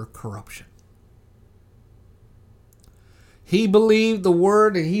suffer corruption. He believed the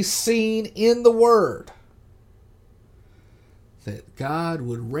word, and he's seen in the word that God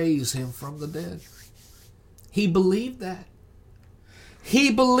would raise him from the dead. He believed that.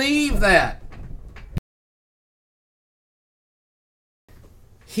 He believed that.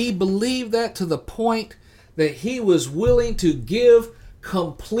 He believed that to the point that he was willing to give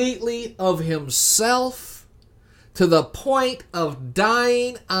completely of himself, to the point of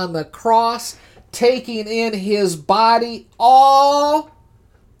dying on the cross, taking in his body all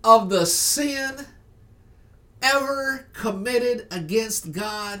of the sin ever committed against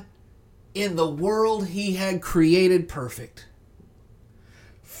God in the world he had created perfect.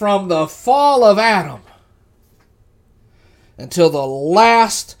 From the fall of Adam until the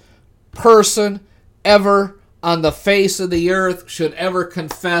last person ever on the face of the earth should ever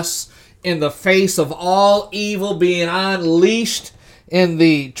confess in the face of all evil being unleashed in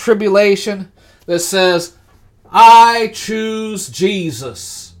the tribulation, that says, I choose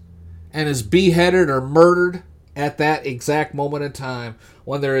Jesus, and is beheaded or murdered at that exact moment in time,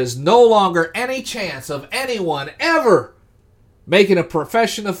 when there is no longer any chance of anyone ever making a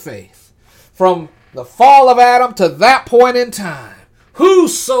profession of faith. From the fall of Adam to that point in time,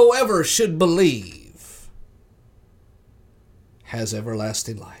 whosoever should believe has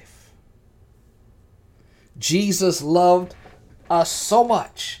everlasting life. Jesus loved us so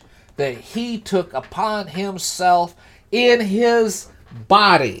much that he took upon himself in his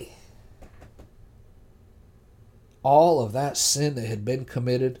body all of that sin that had been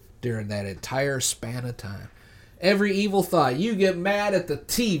committed during that entire span of time. Every evil thought. You get mad at the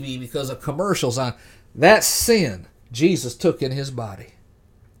TV because a commercial's on. That sin Jesus took in his body.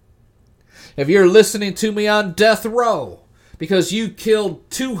 If you're listening to me on death row because you killed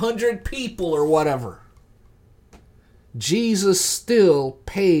 200 people or whatever. Jesus still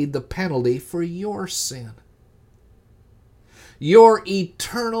paid the penalty for your sin. Your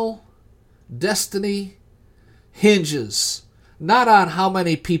eternal destiny hinges not on how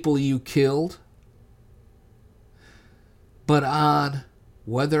many people you killed, but on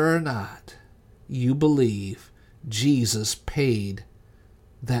whether or not you believe Jesus paid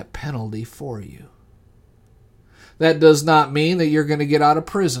that penalty for you. That does not mean that you're going to get out of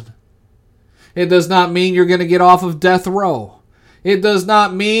prison. It does not mean you're going to get off of death row. It does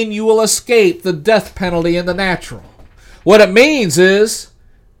not mean you will escape the death penalty in the natural. What it means is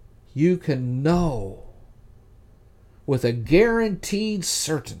you can know with a guaranteed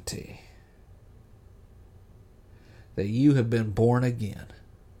certainty that you have been born again.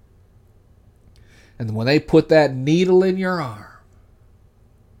 And when they put that needle in your arm,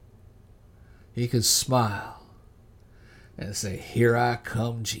 you can smile and say, "Here I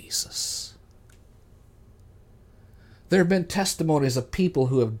come, Jesus." There have been testimonies of people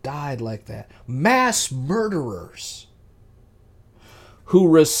who have died like that. Mass murderers who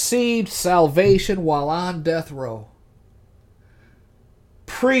received salvation while on death row,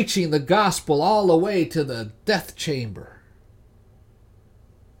 preaching the gospel all the way to the death chamber,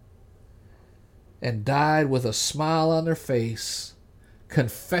 and died with a smile on their face,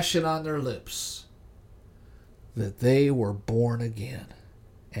 confession on their lips, that they were born again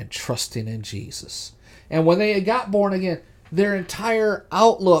and trusting in Jesus. And when they got born again, their entire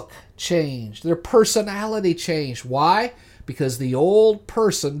outlook changed. Their personality changed. Why? Because the old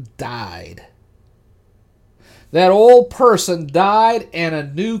person died. That old person died and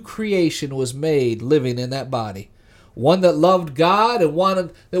a new creation was made living in that body. One that loved God and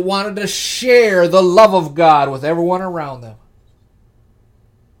wanted to share the love of God with everyone around them.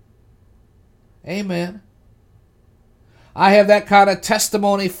 Amen. I have that kind of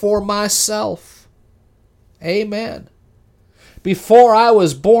testimony for myself. Amen. Before I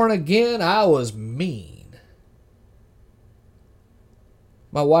was born again, I was mean.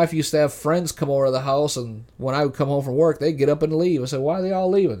 My wife used to have friends come over to the house, and when I would come home from work, they'd get up and leave. I said, "Why are they all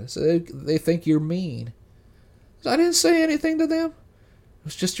leaving?" I said, "They think you're mean." I didn't say anything to them. It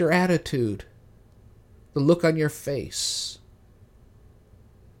was just your attitude, the look on your face.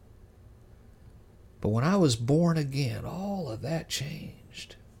 But when I was born again, all of that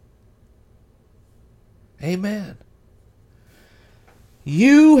changed. Amen.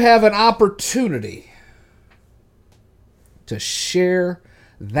 You have an opportunity to share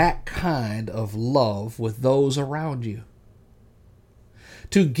that kind of love with those around you.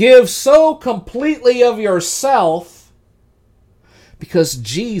 To give so completely of yourself because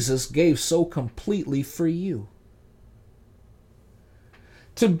Jesus gave so completely for you.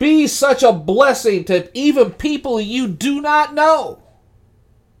 To be such a blessing to even people you do not know.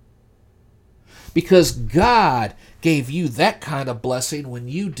 Because God gave you that kind of blessing when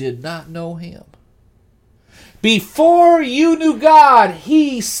you did not know Him. Before you knew God,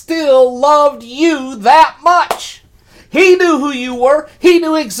 He still loved you that much. He knew who you were. He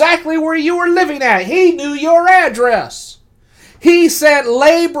knew exactly where you were living at. He knew your address. He sent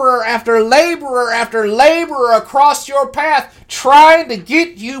laborer after laborer after laborer across your path trying to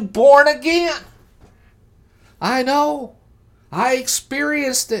get you born again. I know. I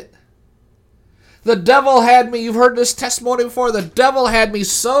experienced it. The devil had me, you've heard this testimony before, the devil had me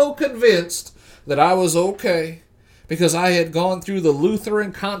so convinced that I was okay because I had gone through the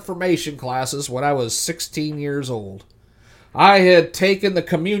Lutheran confirmation classes when I was 16 years old. I had taken the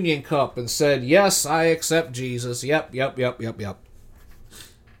communion cup and said, "Yes, I accept Jesus. Yep.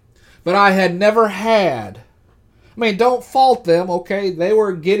 But I had never had. Don't fault them, okay? They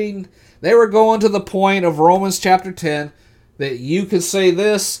were going to the point of Romans chapter 10 that you can say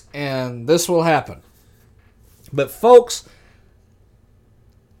this and this will happen. But folks,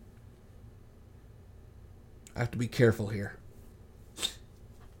 I have to be careful here.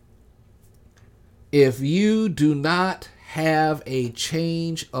 If you do not have a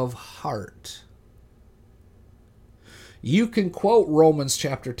change of heart, you can quote Romans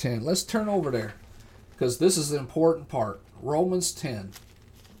chapter 10. Let's turn over there because this is the important part. Romans 10.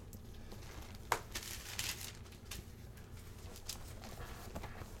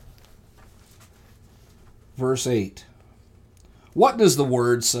 Verse 8. What does the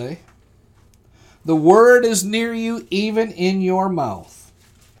word say? The word is near you, even in your mouth.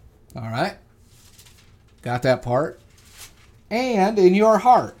 All right? Got that part? And in your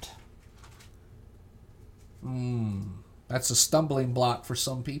heart. That's a stumbling block for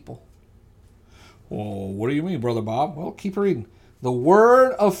some people. Well, what do you mean, Brother Bob? Well, keep reading. The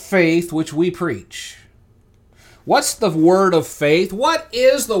word of faith which we preach. What's the word of faith? What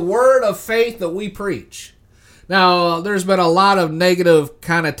is the word of faith that we preach? Now, there's been a lot of negative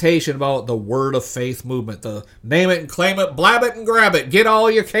connotation about the word of faith movement. The name it and claim it, blab it and grab it. Get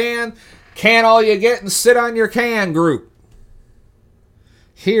all you can all you get, and sit on your can group.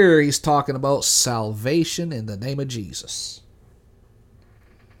 Here he's talking about salvation in the name of Jesus.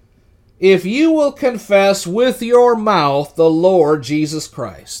 If you will confess with your mouth the Lord Jesus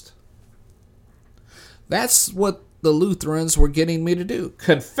Christ. That's what the Lutherans were getting me to do.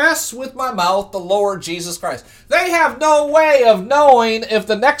 Confess with my mouth the Lord Jesus Christ. They have no way of knowing if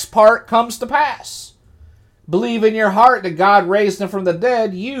the next part comes to pass. Believe in your heart that God raised him from the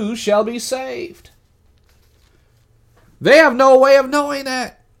dead, you shall be saved. They have no way of knowing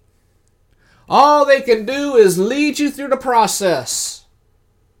that. All they can do is lead you through the process.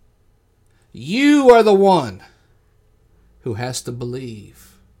 You are the one who has to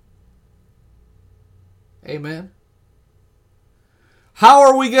believe. Amen. How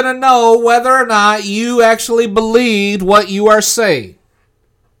are we going to know whether or not you actually believed what you are saying?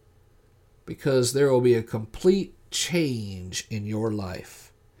 Because there will be a complete change in your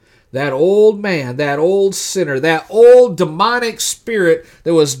life. That old man, that old sinner, that old demonic spirit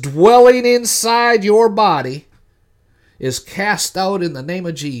that was dwelling inside your body is cast out in the name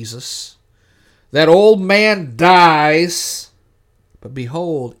of Jesus. That old man dies, but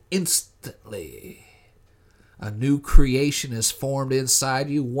behold, instantly a new creation is formed inside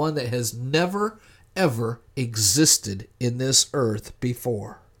you, one that has never, ever existed in this earth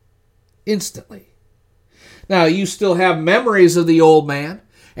before. Instantly. Now, you still have memories of the old man,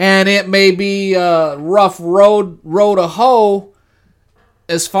 and it may be a rough road to hoe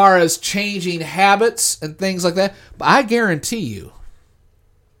as far as changing habits and things like that. But I guarantee you,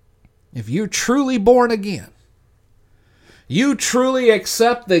 if you're truly born again, you truly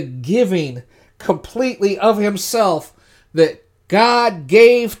accept the giving completely of himself that God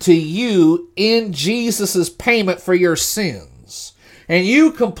gave to you in Jesus' payment for your sins, and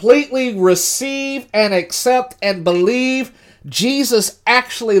you completely receive and accept and believe Jesus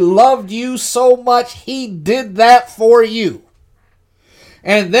actually loved you so much he did that for you.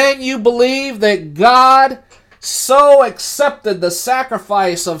 And then you believe that God so accepted the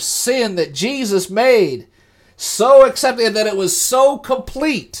sacrifice of sin that Jesus made, so accepted that it was so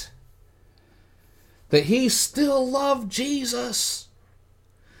complete that he still loved Jesus,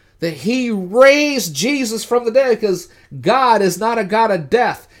 that he raised Jesus from the dead, because God is not a God of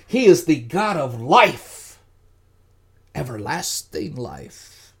death. He is the God of life. Everlasting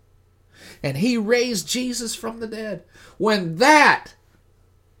life. And he raised Jesus from the dead. When that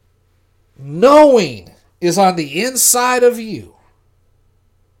knowing is on the inside of you,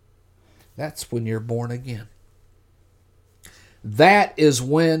 that's when you're born again. That is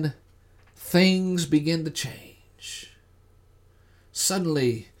when things begin to change.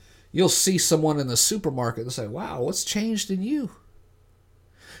 Suddenly, you'll see someone in the supermarket and say, wow, what's changed in you?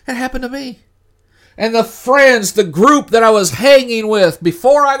 That happened to me. And the friends, the group that I was hanging with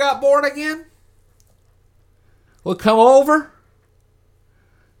before I got born again would come over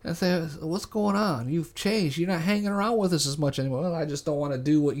and say, what's going on? You've changed. You're not hanging around with us as much anymore. Well, I just don't want to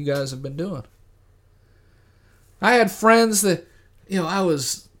do what you guys have been doing. I had friends that, I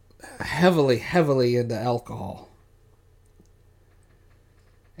was heavily into alcohol.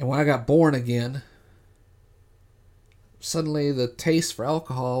 And when I got born again, suddenly the taste for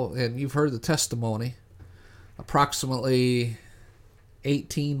alcohol, and you've heard the testimony, approximately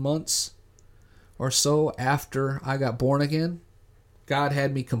 18 months or so after I got born again, God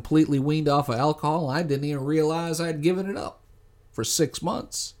had me completely weaned off of alcohol. I didn't even realize I'd given it up for 6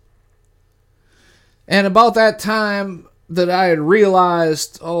 months. And about that time that I had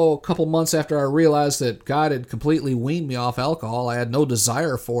realized, a couple months after I realized that God had completely weaned me off alcohol, I had no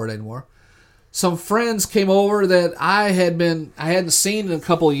desire for it anymore. Some friends came over that I hadn't seen in a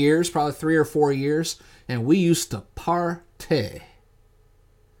couple of years, probably 3 or 4 years, and we used to partay.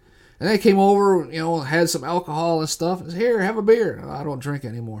 And they came over, had some alcohol and stuff, and said, here, have a beer. No, I don't drink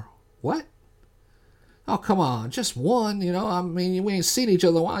anymore. What? Oh, come on, just one, we ain't seen each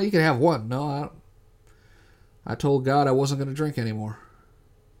other in a while. You can have one. No, I told God I wasn't going to drink anymore.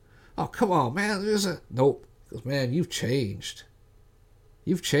 Oh, come on, man. Nope. Because, man, you've changed.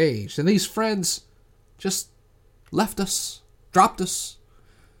 You've changed. And these friends just left us, dropped us,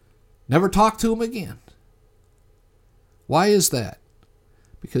 never talked to them again. Why is that?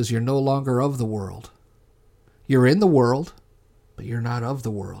 Because you're no longer of the world. You're in the world, but you're not of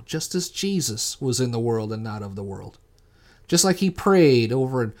the world. Just as Jesus was in the world and not of the world. Just like he prayed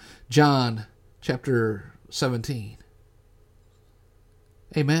over in John chapter 17.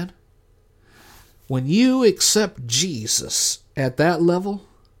 Amen? When you accept Jesus at that level,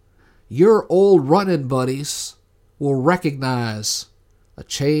 your old running buddies will recognize a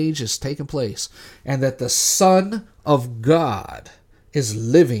change has taken place and that the Son of God is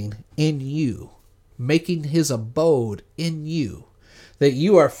living in you, making his abode in you, that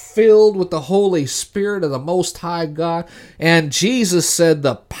you are filled with the Holy Spirit of the Most High God. And Jesus said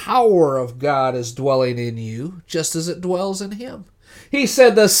the power of God is dwelling in you just as it dwells in him. He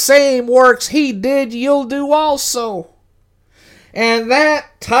said the same works he did, you'll do also. And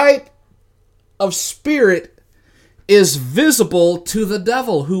that type of spirit is visible to the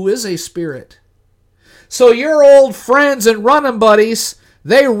devil, who is a spirit. So your old friends and running buddies,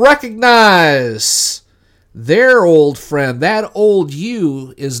 they recognize their old friend, that old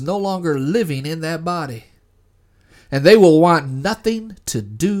you, is no longer living in that body. And they will want nothing to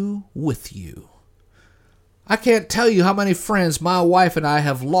do with you. I can't tell you how many friends my wife and I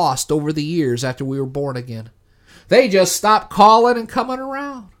have lost over the years after we were born again. They just stopped calling and coming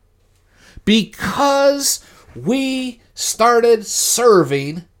around because we started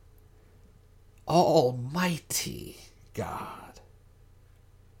serving Almighty God.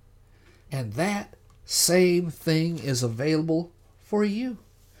 And that same thing is available for you.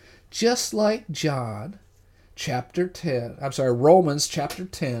 Just like Romans chapter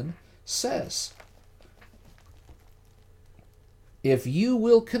 10 says. If you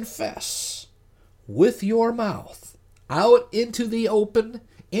will confess with your mouth out into the open,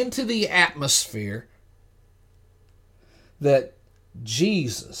 into the atmosphere, that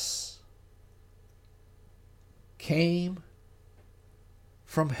Jesus came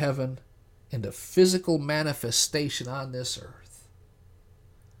from heaven into physical manifestation on this earth.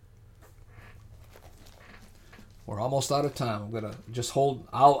 We're almost out of time. I'm going to just hold,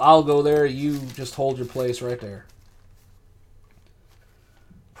 I'll go there, you just hold your place right there.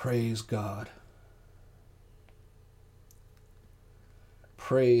 Praise God.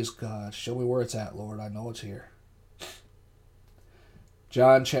 Praise God. Show me where it's at, Lord. I know it's here.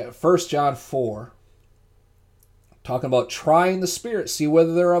 1 John 4, talking about trying the Spirit, see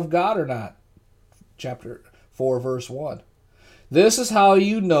whether they're of God or not. Chapter 4, verse 1. This is how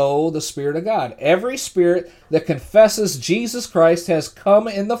you know the Spirit of God. Every spirit that confesses Jesus Christ has come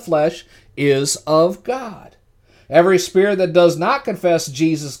in the flesh is of God. Every spirit that does not confess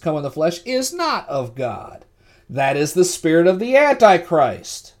Jesus come in the flesh is not of God. That is the spirit of the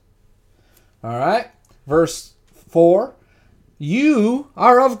Antichrist. All right? Verse 4. You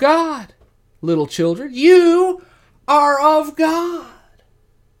are of God, little children. You are of God.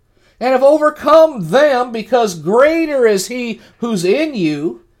 And have overcome them, because greater is he who's in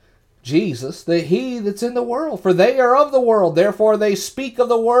you, Jesus, than he that's in the world. For they are of the world, therefore they speak of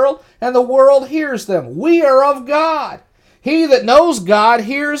the world, and the world hears them. We are of God. He that knows God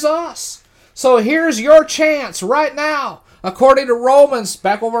hears us. So here's your chance right now. According to Romans,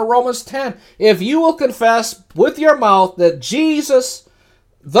 back over Romans 10, if you will confess with your mouth that Jesus,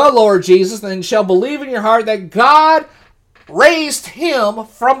 the Lord Jesus, and shall believe in your heart that God raised him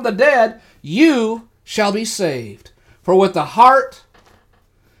from the dead, you shall be saved. For with the heart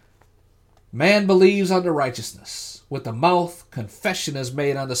man believes unto righteousness, with the mouth confession is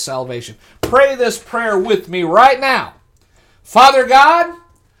made unto salvation. Pray this prayer with me right now. Father God,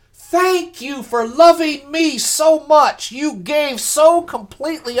 thank you for loving me so much. You gave so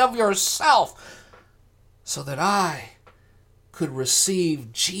completely of yourself so that I could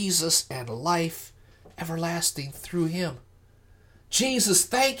receive Jesus and life everlasting through him. Jesus,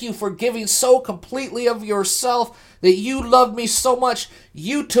 thank you for giving so completely of yourself that you loved me so much,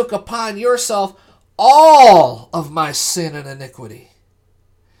 you took upon yourself all of my sin and iniquity.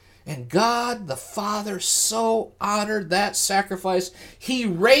 And God the Father so honored that sacrifice, he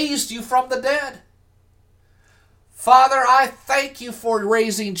raised you from the dead. Father, I thank you for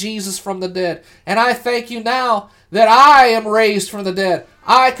raising Jesus from the dead. And I thank you now that I am raised from the dead.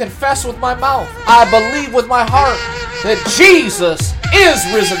 I confess with my mouth, I believe with my heart that Jesus is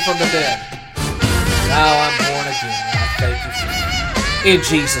risen from the dead. Now I'm born again, and I thank you for that. In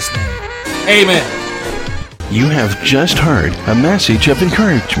Jesus' name, amen. You have just heard a message of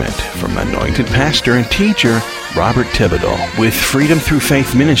encouragement from anointed pastor and teacher Robert Thibodeau with Freedom Through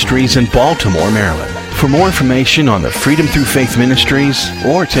Faith Ministries in Baltimore, Maryland. For more information on the Freedom Through Faith Ministries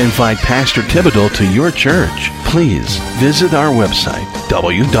or to invite Pastor Thibodeau to your church, please visit our website,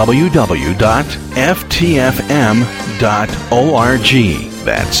 www.ftfm.org.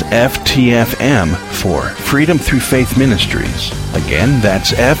 That's FTFM for Freedom Through Faith Ministries. Again,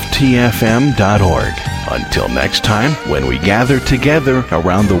 that's FTFM.org. Until next time, when we gather together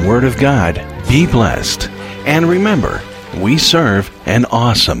around the Word of God, be blessed. And remember, we serve an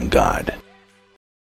awesome God.